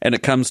pageant and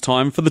it comes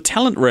time for the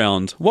talent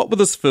round. What would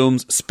this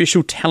film's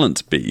special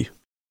talent be?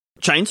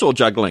 Chainsaw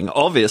juggling,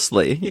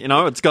 obviously. You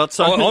know, it's got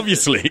so...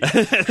 obviously.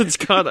 it's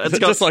got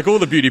just like all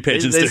the beauty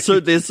pageants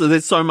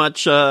there's so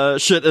much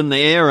shit in the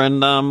air, and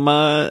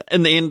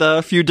in the end,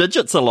 a few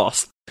digits are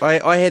lost.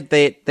 I had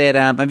that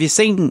have you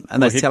seen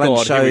those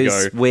talent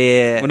shows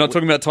where... We're not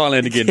talking about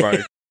Thailand again, bro.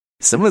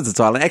 Similar to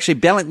Thailand. Actually,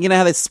 balance, you know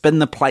how they spin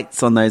the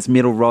plates on those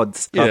metal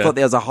rods? Yeah. I thought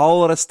there was a whole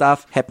lot of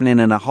stuff happening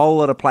in a whole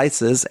lot of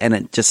places, and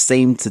it just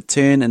seemed to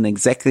turn in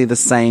exactly the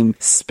same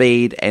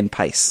speed and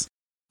pace.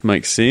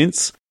 Makes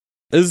sense.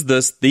 Is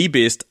this the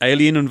best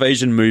alien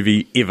invasion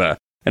movie ever?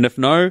 And if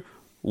no,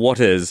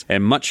 what is?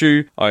 And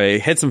Machu, I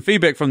had some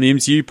feedback from the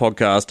MCU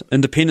podcast.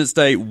 Independence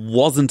Day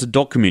wasn't a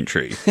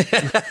documentary.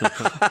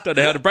 Don't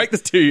know how to break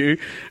this to you.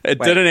 It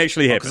didn't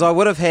actually happen. Because I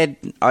would have had...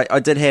 I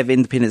did have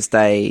Independence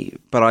Day,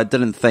 but I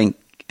didn't think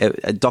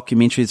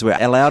documentaries were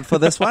allowed for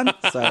this one.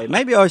 So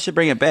maybe I should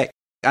bring it back.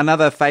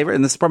 Another favourite,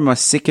 and this is probably my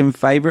second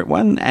favourite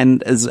one,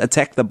 and is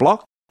Attack the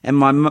Block. And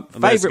my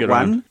favourite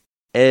one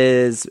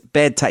is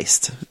Bad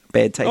Taste.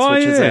 Which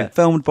is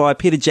filmed by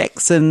Peter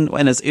Jackson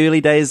in his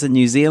early days in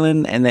New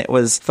Zealand, and that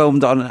was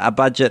filmed on a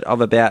budget of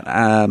about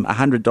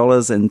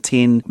 $100 and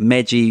 10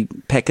 Maggi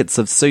packets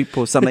of soup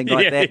or something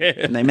like that. Yeah.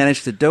 And they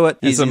managed to do it.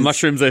 And some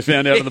mushrooms they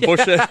found out in the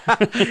bush there.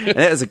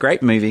 That was a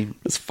great movie.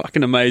 It's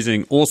fucking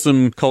amazing.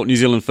 Awesome cult New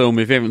Zealand film.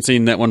 If you haven't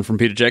seen that one from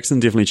Peter Jackson,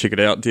 definitely check it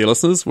out, dear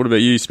listeners. What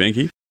about you,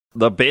 Spanky?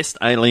 The best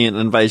alien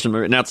invasion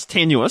movie. Now, it's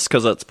tenuous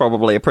because it's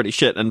probably a pretty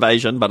shit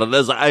invasion, but it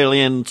is an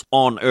aliens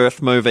on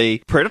Earth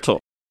movie, Predator.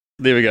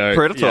 There we go.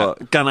 Predator,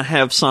 gonna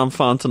have some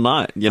fun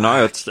tonight. You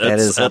know, it's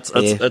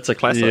a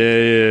classic.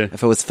 Yeah.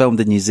 If it was filmed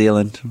in New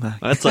Zealand,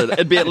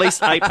 it'd be at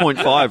least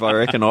 8.5, I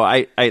reckon, or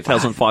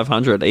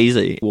 8,500,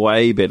 easy.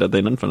 Way better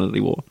than Infinity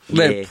War.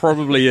 That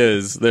probably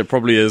is. That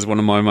probably is one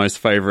of my most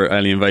favourite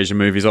alien invasion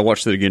movies. I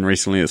watched it again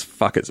recently. It's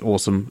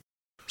awesome.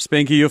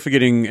 Spanky, you're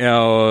forgetting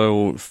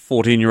our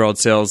 14-year-old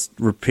selves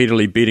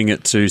repeatedly beating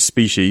it to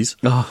Species.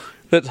 Oh.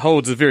 That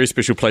holds a very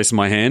special place in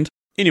my hand.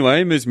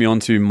 Anyway, moves me on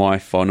to my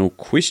final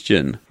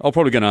question. I'm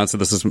probably going to answer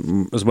this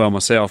as well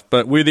myself,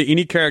 but were there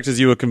any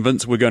characters you were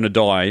convinced were going to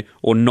die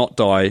or not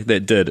die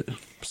that did?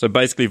 So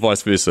basically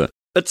vice versa.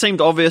 It seemed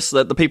obvious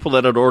that the people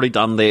that had already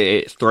done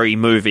their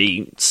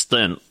 3-movie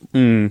stint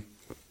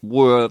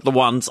were the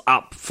ones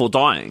up for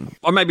dying.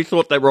 I maybe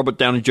thought that Robert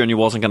Downey Jr.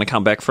 wasn't going to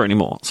come back for any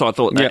more, so I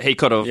thought that he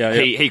could have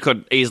he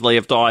could easily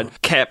have died.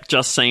 Cap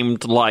just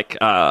seemed like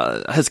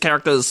his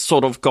characters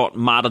sort of got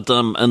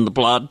martyrdom in the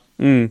blood.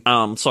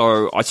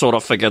 So I sort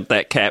of figured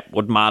that Cap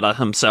would martyr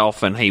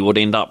himself and he would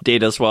end up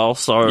dead as well.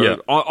 So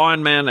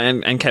Iron Man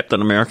and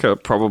Captain America are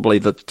probably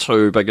the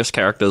two biggest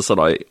characters that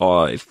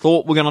I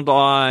thought were going to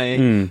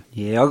die.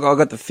 Yeah, I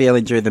got the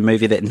feeling during the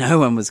movie that no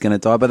one was going to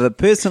die, but the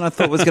person I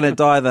thought was going to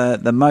die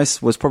the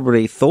most was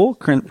probably Thor,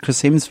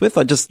 Chris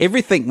Hemsworth.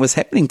 Everything was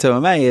happening to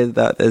him,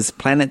 his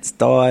planets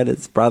died,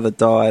 his brother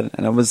died,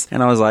 and I was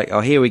like,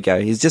 oh, here we go,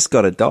 he's just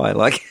got to die.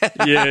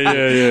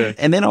 Yeah.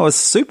 And then I was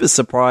super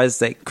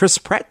surprised that Chris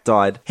Pratt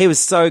died. He was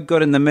so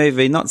good in the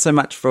movie, not so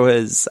much for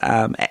his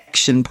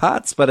action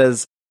parts, but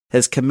his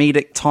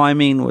comedic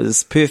timing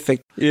was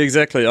perfect. Yeah,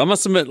 exactly. I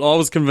must admit, I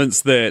was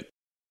convinced that,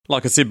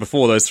 like I said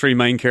before, those three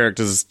main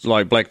characters,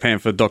 like Black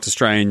Panther, Doctor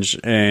Strange,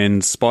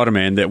 and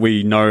Spider-Man, that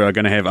we know are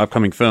going to have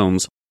upcoming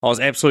films, I was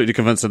absolutely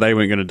convinced that they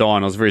weren't going to die,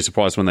 and I was very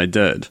surprised when they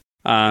did.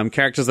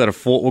 Characters that I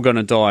thought were going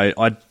to die,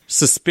 I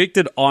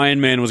suspected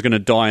Iron Man was going to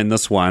die in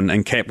this one,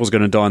 and Cap was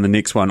going to die in the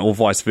next one, or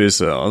vice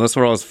versa. That's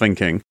what I was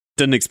thinking.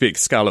 Didn't expect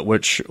Scarlet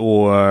Witch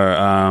or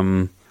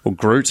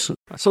Groot.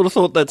 I sort of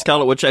thought that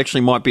Scarlet Witch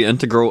actually might be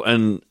integral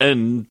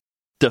in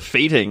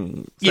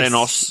defeating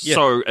Thanos,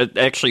 so it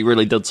actually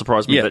really did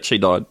surprise me that she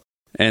died.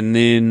 And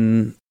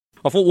then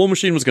I thought War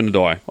Machine was going to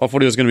die. I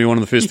thought he was going to be one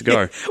of the first to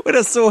go. When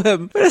I saw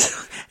him,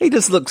 he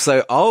just looked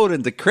so old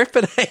and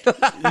decrepit.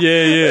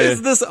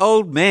 Is this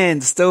old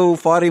man still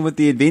fighting with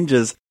the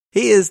Avengers?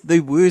 He is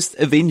the worst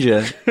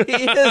Avenger. He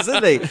is,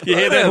 isn't he? You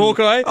hear that,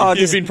 Hawkeye?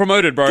 You've been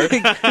promoted, bro. Go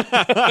to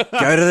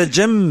the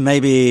gym,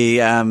 maybe.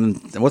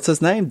 What's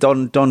his name?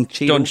 Don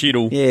Cheadle. Don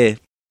Cheadle. Yeah.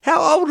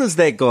 How old is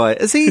that guy?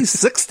 Is he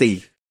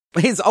 60?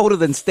 He's older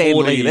than Stan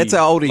 40, Lee. That's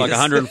how old he like is.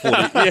 140.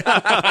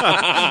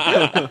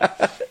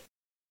 Yeah.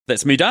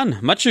 That's me done.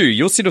 Machu,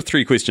 your set of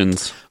 3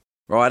 questions.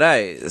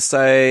 Righto.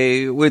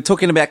 So we're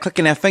talking about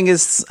clicking our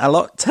fingers a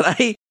lot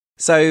today.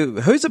 So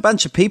who's a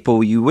bunch of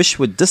people you wish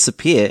would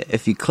disappear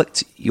if you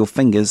clicked your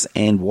fingers,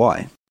 and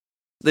why?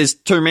 There's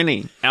too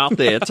many out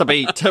there, to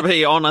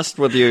be honest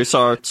with you.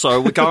 So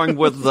we're going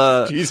with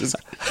the Jesus.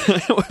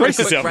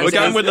 we're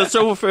going with the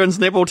Silver Ferns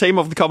netball team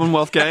of the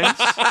Commonwealth Games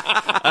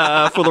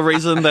for the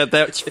reason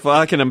that's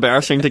fucking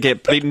embarrassing to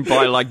get beaten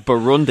by like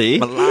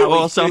Burundi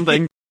or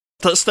something.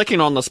 Sticking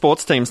on the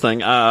sports teams thing,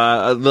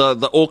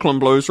 the Auckland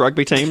Blues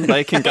rugby team,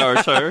 they can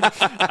go too.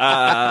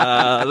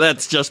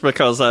 That's just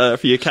because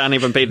if you can't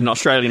even beat an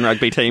Australian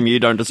rugby team, you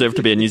don't deserve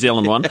to be a New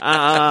Zealand one.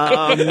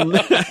 And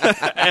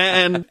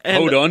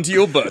hold on to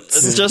your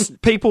butts. It's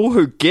just people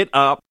who get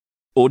up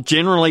or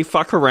generally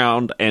fuck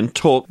around and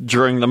talk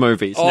during the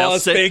movies. Oh,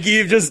 Speggy,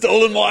 you've just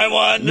stolen my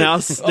one. Now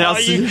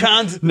you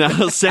can't.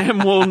 Now Sam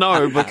will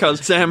know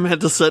because Sam had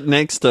to sit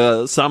next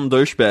to some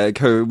douchebag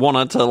who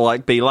wanted to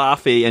like be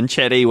laughy and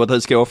chatty with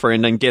his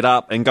girlfriend and get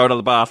up and go to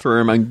the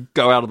bathroom and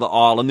go out of the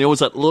aisle. And there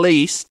was at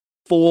least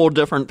 4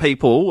 different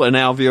people in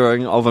our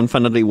viewing of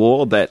Infinity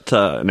War that,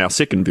 in our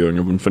second viewing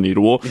of Infinity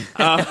War,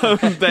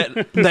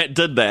 that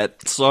did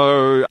that.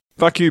 So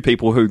fuck you,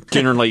 people who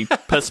generally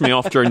piss me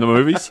off during the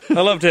movies.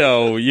 I loved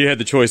how you had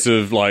the choice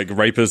of like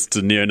rapists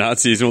and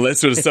neo-Nazis and all that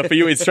sort of stuff, but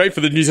you went straight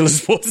for the New Zealand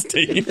sports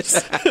teams.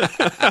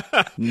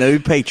 No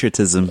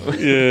patriotism.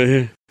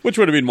 Yeah. Which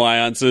would have been my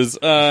answers.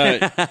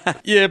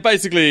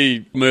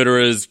 Basically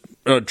murderers,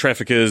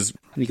 traffickers.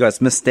 You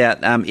guys missed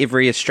out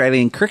every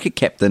Australian cricket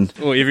captain.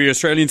 Or every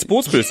Australian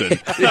sports person.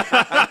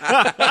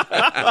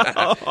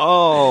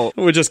 Oh.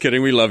 We're just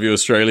kidding. We love you,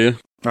 Australia.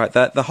 Right,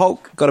 the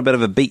Hulk got a bit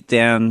of a beat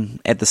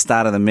down at the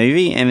start of the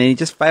movie, and then he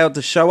just failed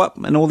to show up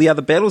in all the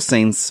other battle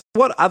scenes.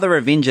 What other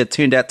Avenger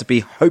turned out to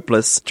be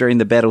hopeless during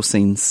the battle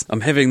scenes?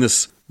 I'm having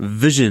this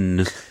vision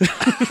of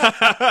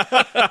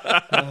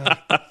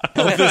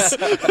this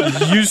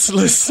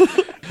useless...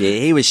 Yeah,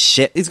 he was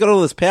shit. He's got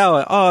all this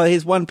power. Oh,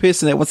 here's one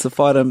person that wants to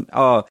fight him.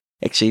 Oh,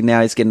 actually,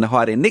 now he's getting to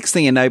hide. And next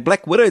thing you know,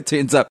 Black Widow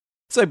turns up.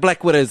 So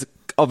Black Widow's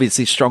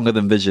obviously stronger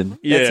than Vision.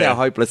 That's how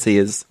hopeless he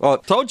is. Oh,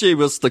 told you he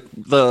was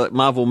the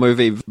Marvel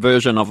movie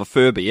version of a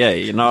Furby,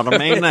 you know what I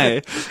mean?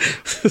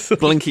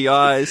 Blinky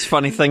eyes,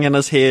 funny thing in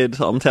his head,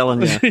 I'm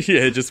telling you.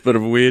 Yeah, just a bit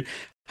of a weird...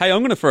 Hey, I'm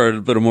going to throw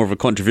a bit more of a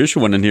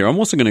controversial one in here. I'm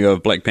also going to go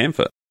with Black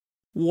Panther.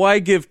 Why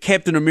give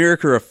Captain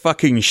America a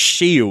fucking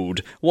shield?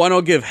 Why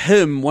not give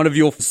him one of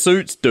your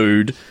suits,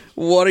 dude?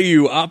 What are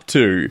you up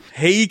to?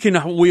 He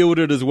can wield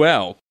it as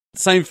well.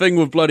 Same thing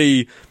with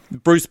bloody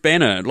Bruce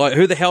Banner. Like,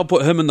 who the hell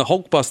put him in the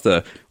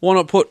Hulkbuster? Why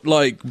not put,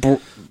 like,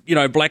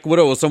 Black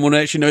Widow or someone who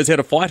actually knows how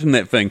to fight in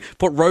that thing?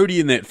 Put Rhodey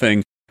in that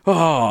thing.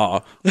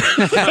 Oh.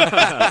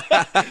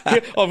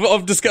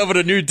 I've discovered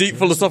a new deep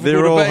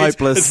philosophical debate.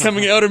 Hopeless. It's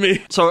coming out of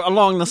me. So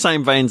along the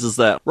same veins as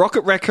that,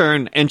 Rocket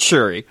Raccoon and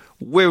Shuri,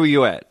 where were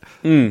you at?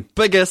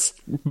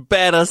 Biggest,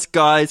 baddest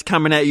guys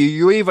coming at you.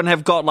 You even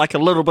have got like a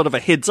little bit of a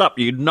heads up.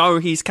 You know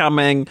he's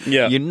coming.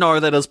 Yeah. You know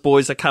that his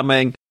boys are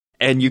coming.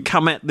 And you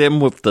come at them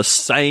with the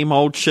same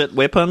old shit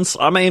weapons.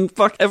 I mean,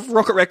 fuck, if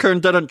Rocket Raccoon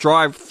didn't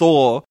drive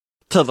Thor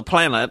to the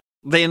planet,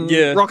 then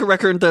Rocket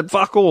Raccoon did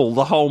fuck all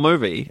the whole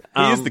movie.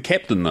 He is the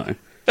captain, though.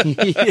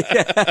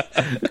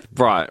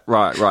 Right.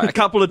 A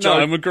couple of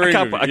jokes. I'm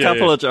agreeing with you. A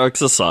couple of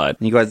jokes aside.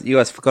 You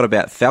guys forgot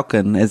about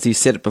Falcon, as you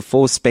said it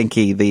before,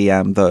 Spanky,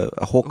 the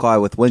Hawkeye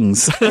with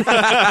wings. It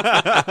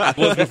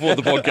was before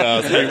the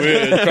podcast.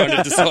 We were trying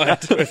to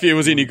decide if he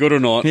was any good or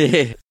not.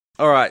 Yeah.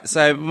 All right,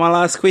 so my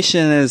last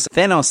question is,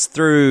 Thanos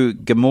threw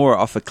Gamora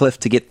off a cliff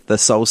to get the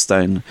Soul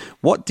Stone.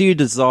 What do you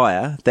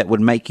desire that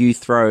would make you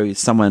throw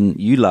someone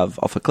you love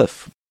off a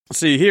cliff?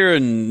 See, here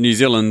in New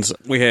Zealand,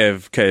 we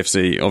have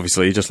KFC,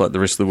 obviously, just like the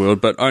rest of the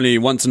world, but only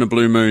once in a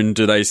blue moon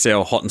do they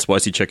sell hot and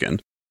spicy chicken.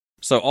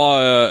 So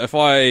if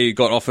I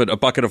got offered a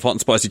bucket of hot and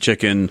spicy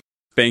chicken,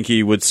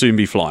 Banky would soon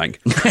be flying.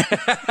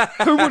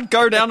 Who would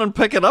go down and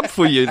pick it up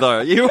for you,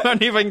 though? You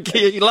won't even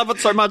care. You love it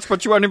so much,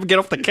 but you won't even get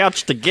off the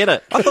couch to get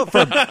it. I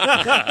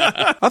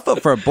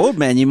thought for a bald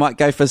man, you might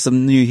go for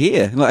some new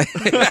hair. Like,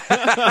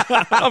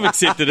 I've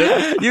accepted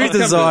it. you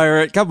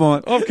desire it. Come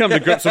on. I've come to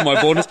grips with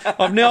my baldness.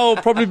 I've now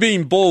probably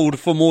been bald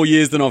for more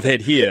years than I've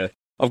had hair.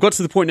 I've got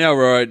to the point now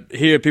where I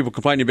hear people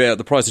complaining about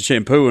the price of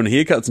shampoo and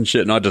haircuts and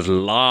shit, and I just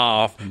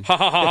laugh.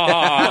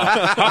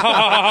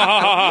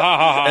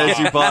 As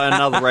you buy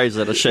another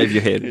razor to shave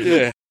your head.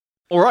 Yeah.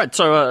 All right,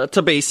 so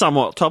to be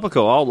somewhat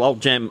topical, I'll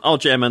jam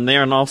in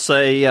there, and I'll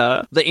say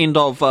the end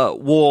of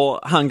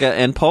war, hunger,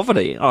 and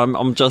poverty.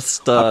 I'm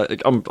just, you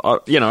know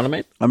what I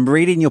mean. I'm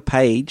reading your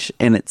page,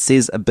 and it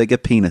says a bigger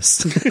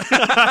penis.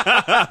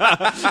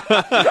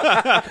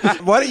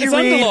 Why don't you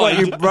read what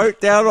you wrote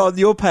down on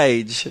your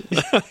page?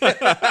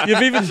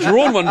 You've even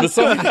drawn one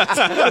beside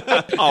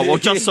it. Oh well,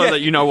 just so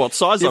that you know what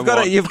size I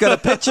want. You've got a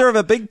picture of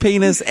a big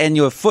penis and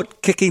your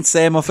foot kicking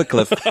Sam off a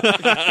cliff.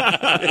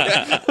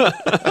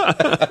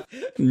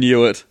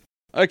 Knew it.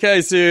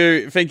 Okay,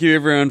 so thank you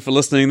everyone for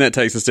listening. That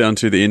takes us down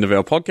to the end of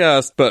our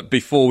podcast. But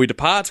before we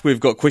depart, we've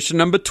got question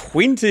number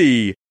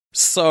 20.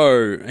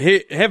 So,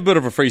 have a bit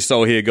of a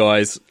freestyle here,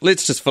 guys.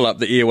 Let's just fill up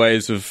the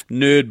airwaves with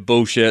nerd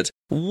bullshit.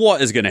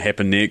 What is going to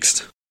happen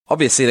next?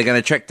 Obviously, they're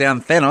going to track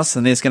down Thanos,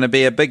 and there's going to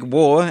be a big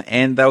war,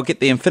 and they'll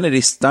get the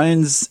Infinity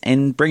Stones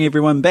and bring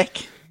everyone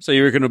back. So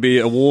you reckon it'll be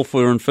a war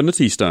for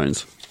Infinity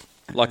Stones?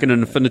 Like an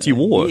Infinity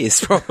War?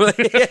 Yes, probably.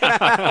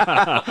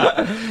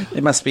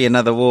 There must be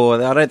another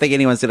war. I don't think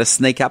anyone's going to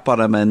sneak up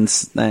on him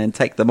and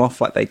take them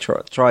off like they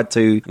tried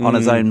to on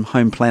his own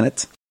home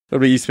planet. What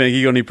about you, Spanky?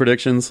 You got any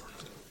predictions?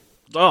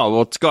 Oh,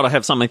 well, it's got to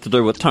have something to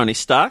do with Tony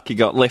Stark. He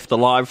got left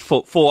alive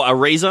for a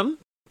reason.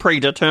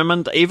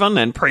 Predetermined even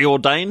and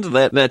preordained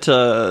that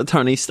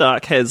Tony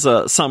Stark has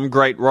some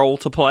great role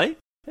to play.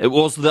 It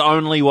was the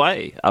only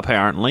way,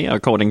 apparently,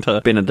 according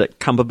to Benedict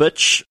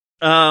Cumberbatch.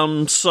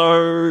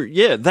 So,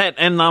 yeah, that,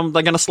 and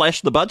they're going to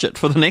slash the budget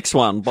for the next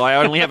one by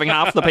only having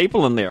half the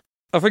people in there.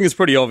 I think it's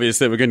pretty obvious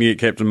that we're going to get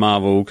Captain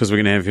Marvel because we're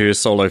going to have her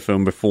solo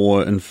film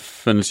before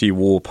Infinity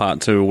War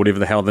Part 2 or whatever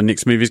the hell the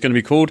next movie is going to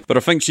be called. But I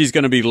think she's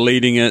going to be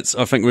leading it.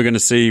 I think we're going to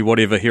see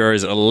whatever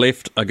heroes are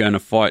left are going to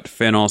fight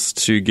Thanos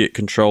to get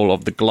control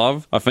of the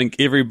glove. I think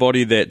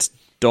everybody that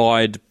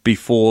died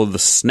before the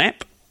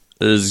snap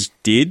is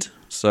dead.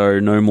 So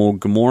no more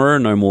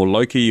Gamora, no more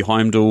Loki,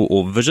 Heimdall,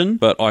 or Vision.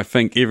 But I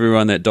think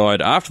everyone that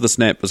died after the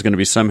snap is going to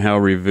be somehow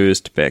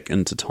reversed back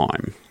into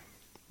time.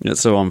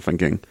 That's what I'm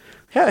thinking.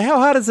 How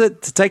hard is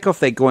it to take off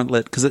that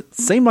gauntlet? Because it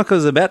seemed like it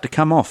was about to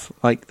come off.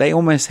 Like, they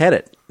almost had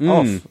it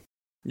off.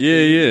 Yeah.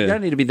 You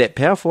don't need to be that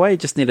powerful. You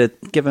just need to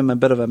give him a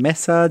bit of a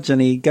massage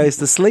and he goes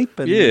to sleep.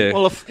 And Yeah.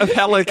 Well, if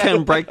Hela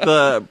can break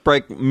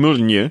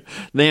Mjolnir,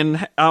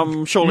 then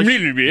surely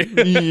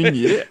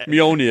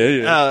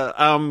Mjolnir,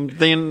 yeah.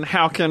 then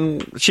how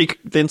can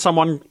then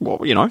someone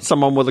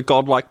with a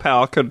godlike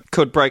power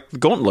could break the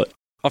gauntlet?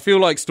 I feel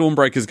like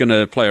Stormbreaker's going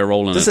to play a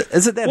role in it.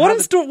 Is it that Why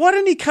hard?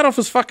 didn't he cut off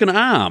his fucking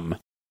arm?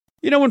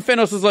 You know when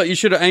Thanos was like, you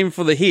should have aimed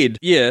for the head.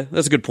 Yeah,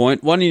 that's a good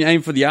point. Why didn't you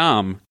aim for the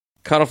arm?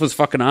 Cut off his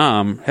fucking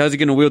arm. How's he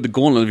going to wield the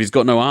gauntlet if he's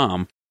got no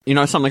arm? You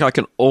know something I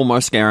can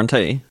almost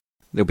guarantee?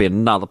 There'll be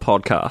another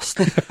podcast.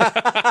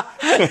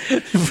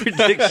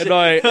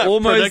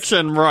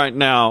 Prediction right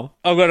now.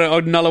 I've got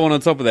another one on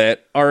top of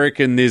that. I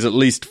reckon there's at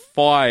least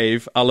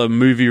 5 other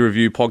movie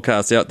review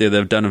podcasts out there that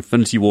have done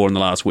Infinity War in the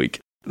last week.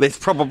 There's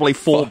probably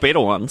 4 better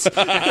ones. That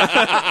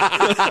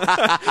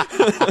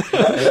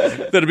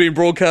have been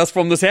broadcast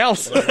from this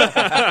house.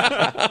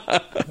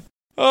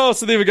 Oh,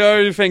 so there we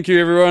go. Thank you,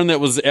 everyone.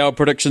 That was our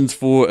predictions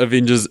for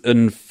Avengers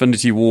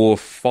Infinity War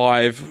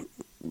 5.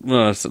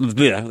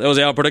 That was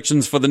our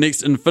predictions for the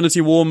next Infinity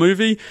War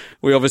movie.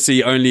 We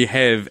obviously only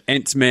have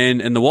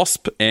Ant-Man and the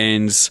Wasp,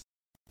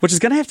 which is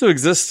going to have to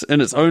exist in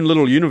its own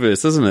little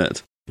universe, isn't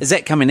it? Is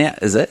that coming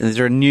out? Is it? Is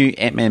there a new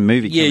Ant-Man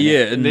movie coming out?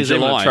 Yeah, in There's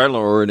even July. a trailer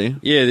already.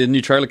 Yeah, the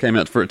new trailer came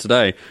out for it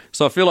today.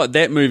 So I feel like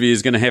that movie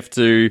is going to have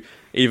to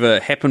either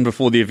happen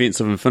before the events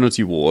of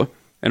Infinity War,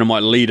 and it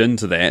might lead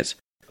into that.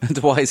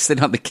 Why he's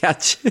sitting on the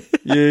couch?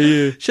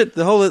 Yeah. Shit,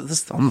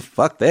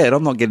 fuck that.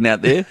 I'm not getting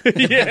out there.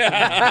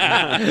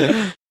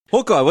 Yeah.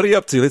 Hawkeye, what are you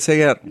up to? Let's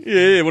hang out.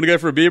 Yeah, want to go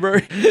for a beer, bro?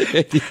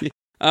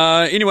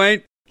 Anyway,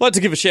 I'd like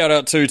to give a shout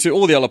out to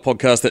all the other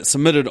podcasts that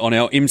submitted on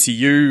our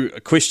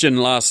MCU question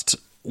last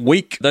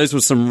week. Those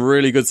were some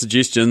really good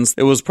suggestions.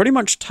 It was pretty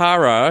much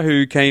Tara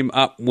who came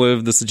up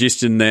with the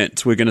suggestion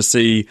that we're going to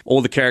see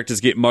all the characters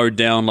get mowed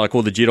down like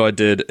all the Jedi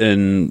did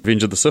in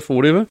Revenge of the Sith or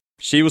whatever.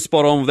 She was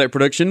spot on with that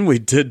prediction. We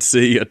did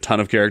see a ton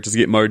of characters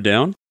get mowed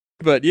down.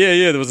 But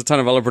yeah, there was a ton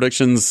of other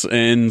predictions,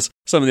 and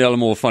some of the other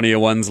more funnier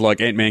ones,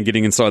 like Ant-Man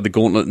getting inside the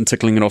gauntlet and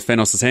tickling it off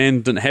Thanos'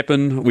 hand, didn't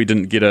happen. We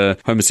didn't get a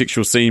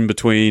homosexual scene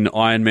between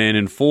Iron Man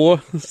and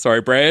Thor.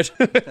 Sorry, Brad.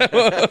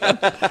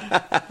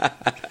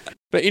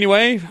 But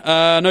anyway,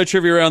 no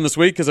trivia around this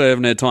week because I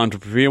haven't had time to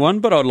prepare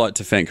one, but I'd like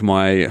to thank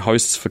my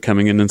hosts for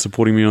coming in and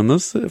supporting me on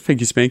this.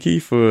 Thank you,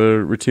 Spanky,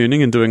 for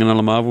returning and doing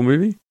another Marvel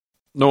movie.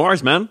 No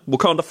worries, man.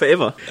 Wakanda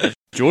forever.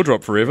 Jaw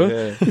drop forever.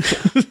 Yeah.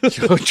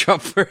 Jaw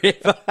drop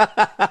forever.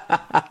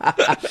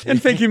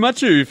 And thank you,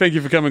 Machu. Thank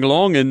you for coming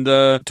along and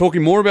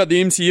talking more about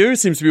the MCU.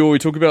 Seems to be all we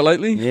talk about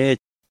lately. Yeah.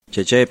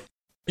 Chip.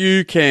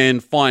 You can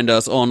find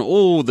us on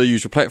all the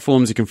usual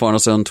platforms. You can find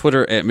us on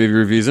Twitter at Movie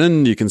Reviews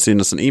In. You can send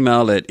us an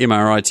email at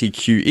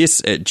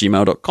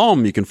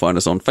mritqs@gmail.com. You can find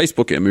us on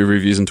Facebook at Movie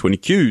Reviews in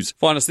 20Qs.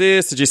 Find us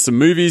there, suggest some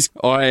movies.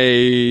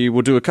 I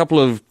will do a couple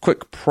of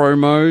quick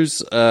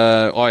promos.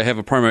 I have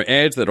a promo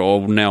ad that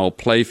I'll now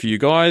play for you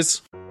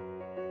guys.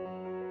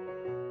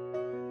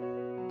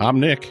 I'm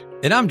Nick.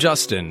 And I'm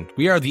Justin.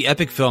 We are the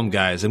Epic Film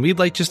Guys, and we'd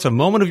like just a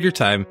moment of your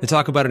time to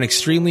talk about an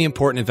extremely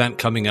important event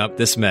coming up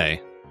this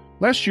May.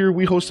 Last year,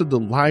 we hosted the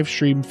live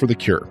stream for the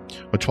cure,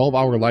 a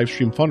 12-hour live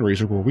stream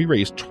fundraiser where we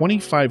raised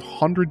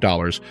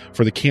 $2,500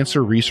 for the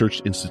Cancer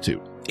Research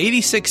Institute.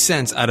 86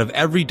 cents out of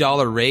every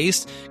dollar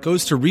raised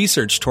goes to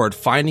research toward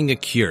finding a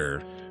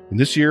cure. And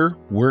this year,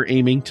 we're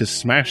aiming to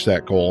smash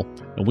that goal,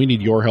 and we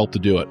need your help to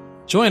do it.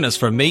 Join us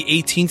from May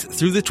 18th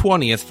through the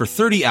 20th for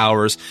 30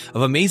 hours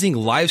of amazing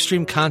live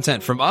stream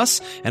content from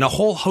us and a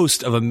whole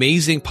host of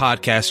amazing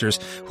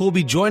podcasters who will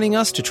be joining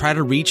us to try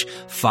to reach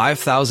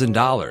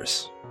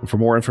 $5,000. For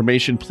more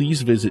information,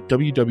 please visit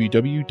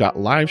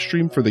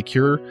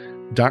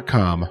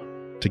www.livestreamforthecure.com.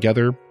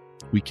 Together,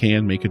 we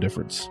can make a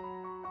difference.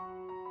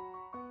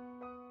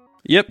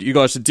 Yep, you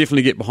guys should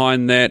definitely get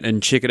behind that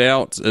and check it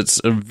out.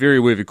 It's a very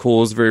worthy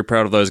cause. Very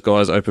proud of those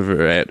guys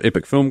over at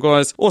Epic Film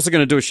Guys. Also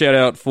going to do a shout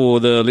out for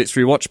the Let's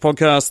Rewatch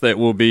podcast that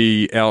will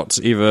be out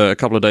either a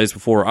couple of days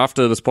before or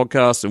after this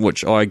podcast, in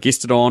which I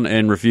guested on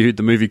and reviewed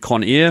the movie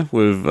Con Air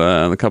with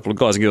a couple of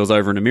guys and girls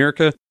over in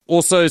America.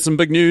 Also, some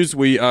big news.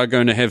 We are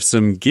going to have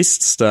some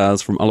guest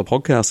stars from other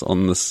podcasts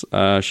on this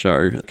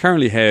show.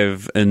 Currently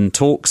have in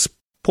talks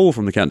Paul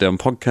from the Countdown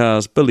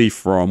Podcast, Billy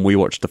from We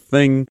Watched the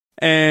Thing,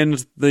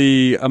 and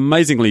the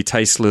amazingly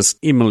tasteless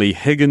Emily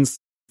Higgins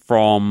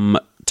from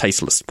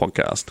Tasteless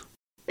Podcast.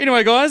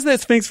 Anyway, guys,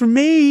 that's thanks from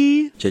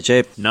me.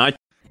 Chip. No.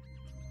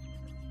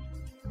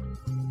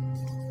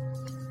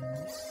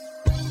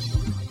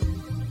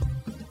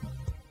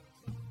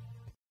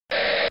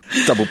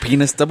 Double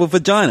penis, double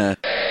vagina.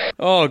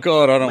 Oh,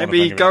 God, I don't want to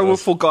Maybe think go about with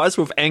this. for guys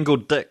with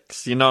angled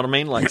dicks, you know what I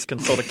mean? Like, can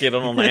sort of get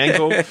it on the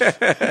angle.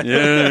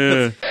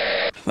 Yeah.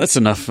 That's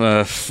enough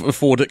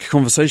four-dick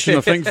conversation,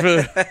 I think, for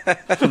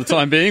the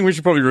time being. We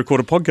should probably record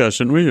a podcast,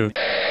 shouldn't we?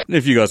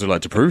 If you guys would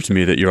like to prove to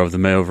me that you're of the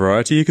male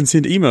variety, you can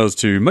send emails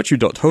to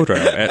machu.hodra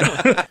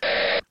at...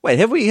 Wait,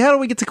 how do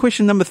we get to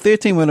question number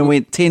 13 when it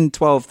went 10,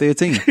 12,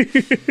 13?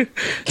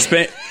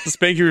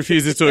 Spanky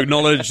refuses to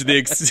acknowledge the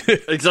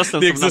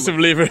existence of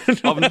lever.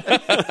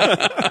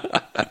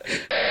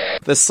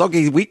 The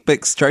soggy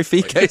Weet-Bix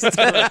trophy case.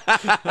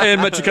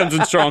 And Machu comes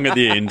in strong at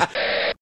the end.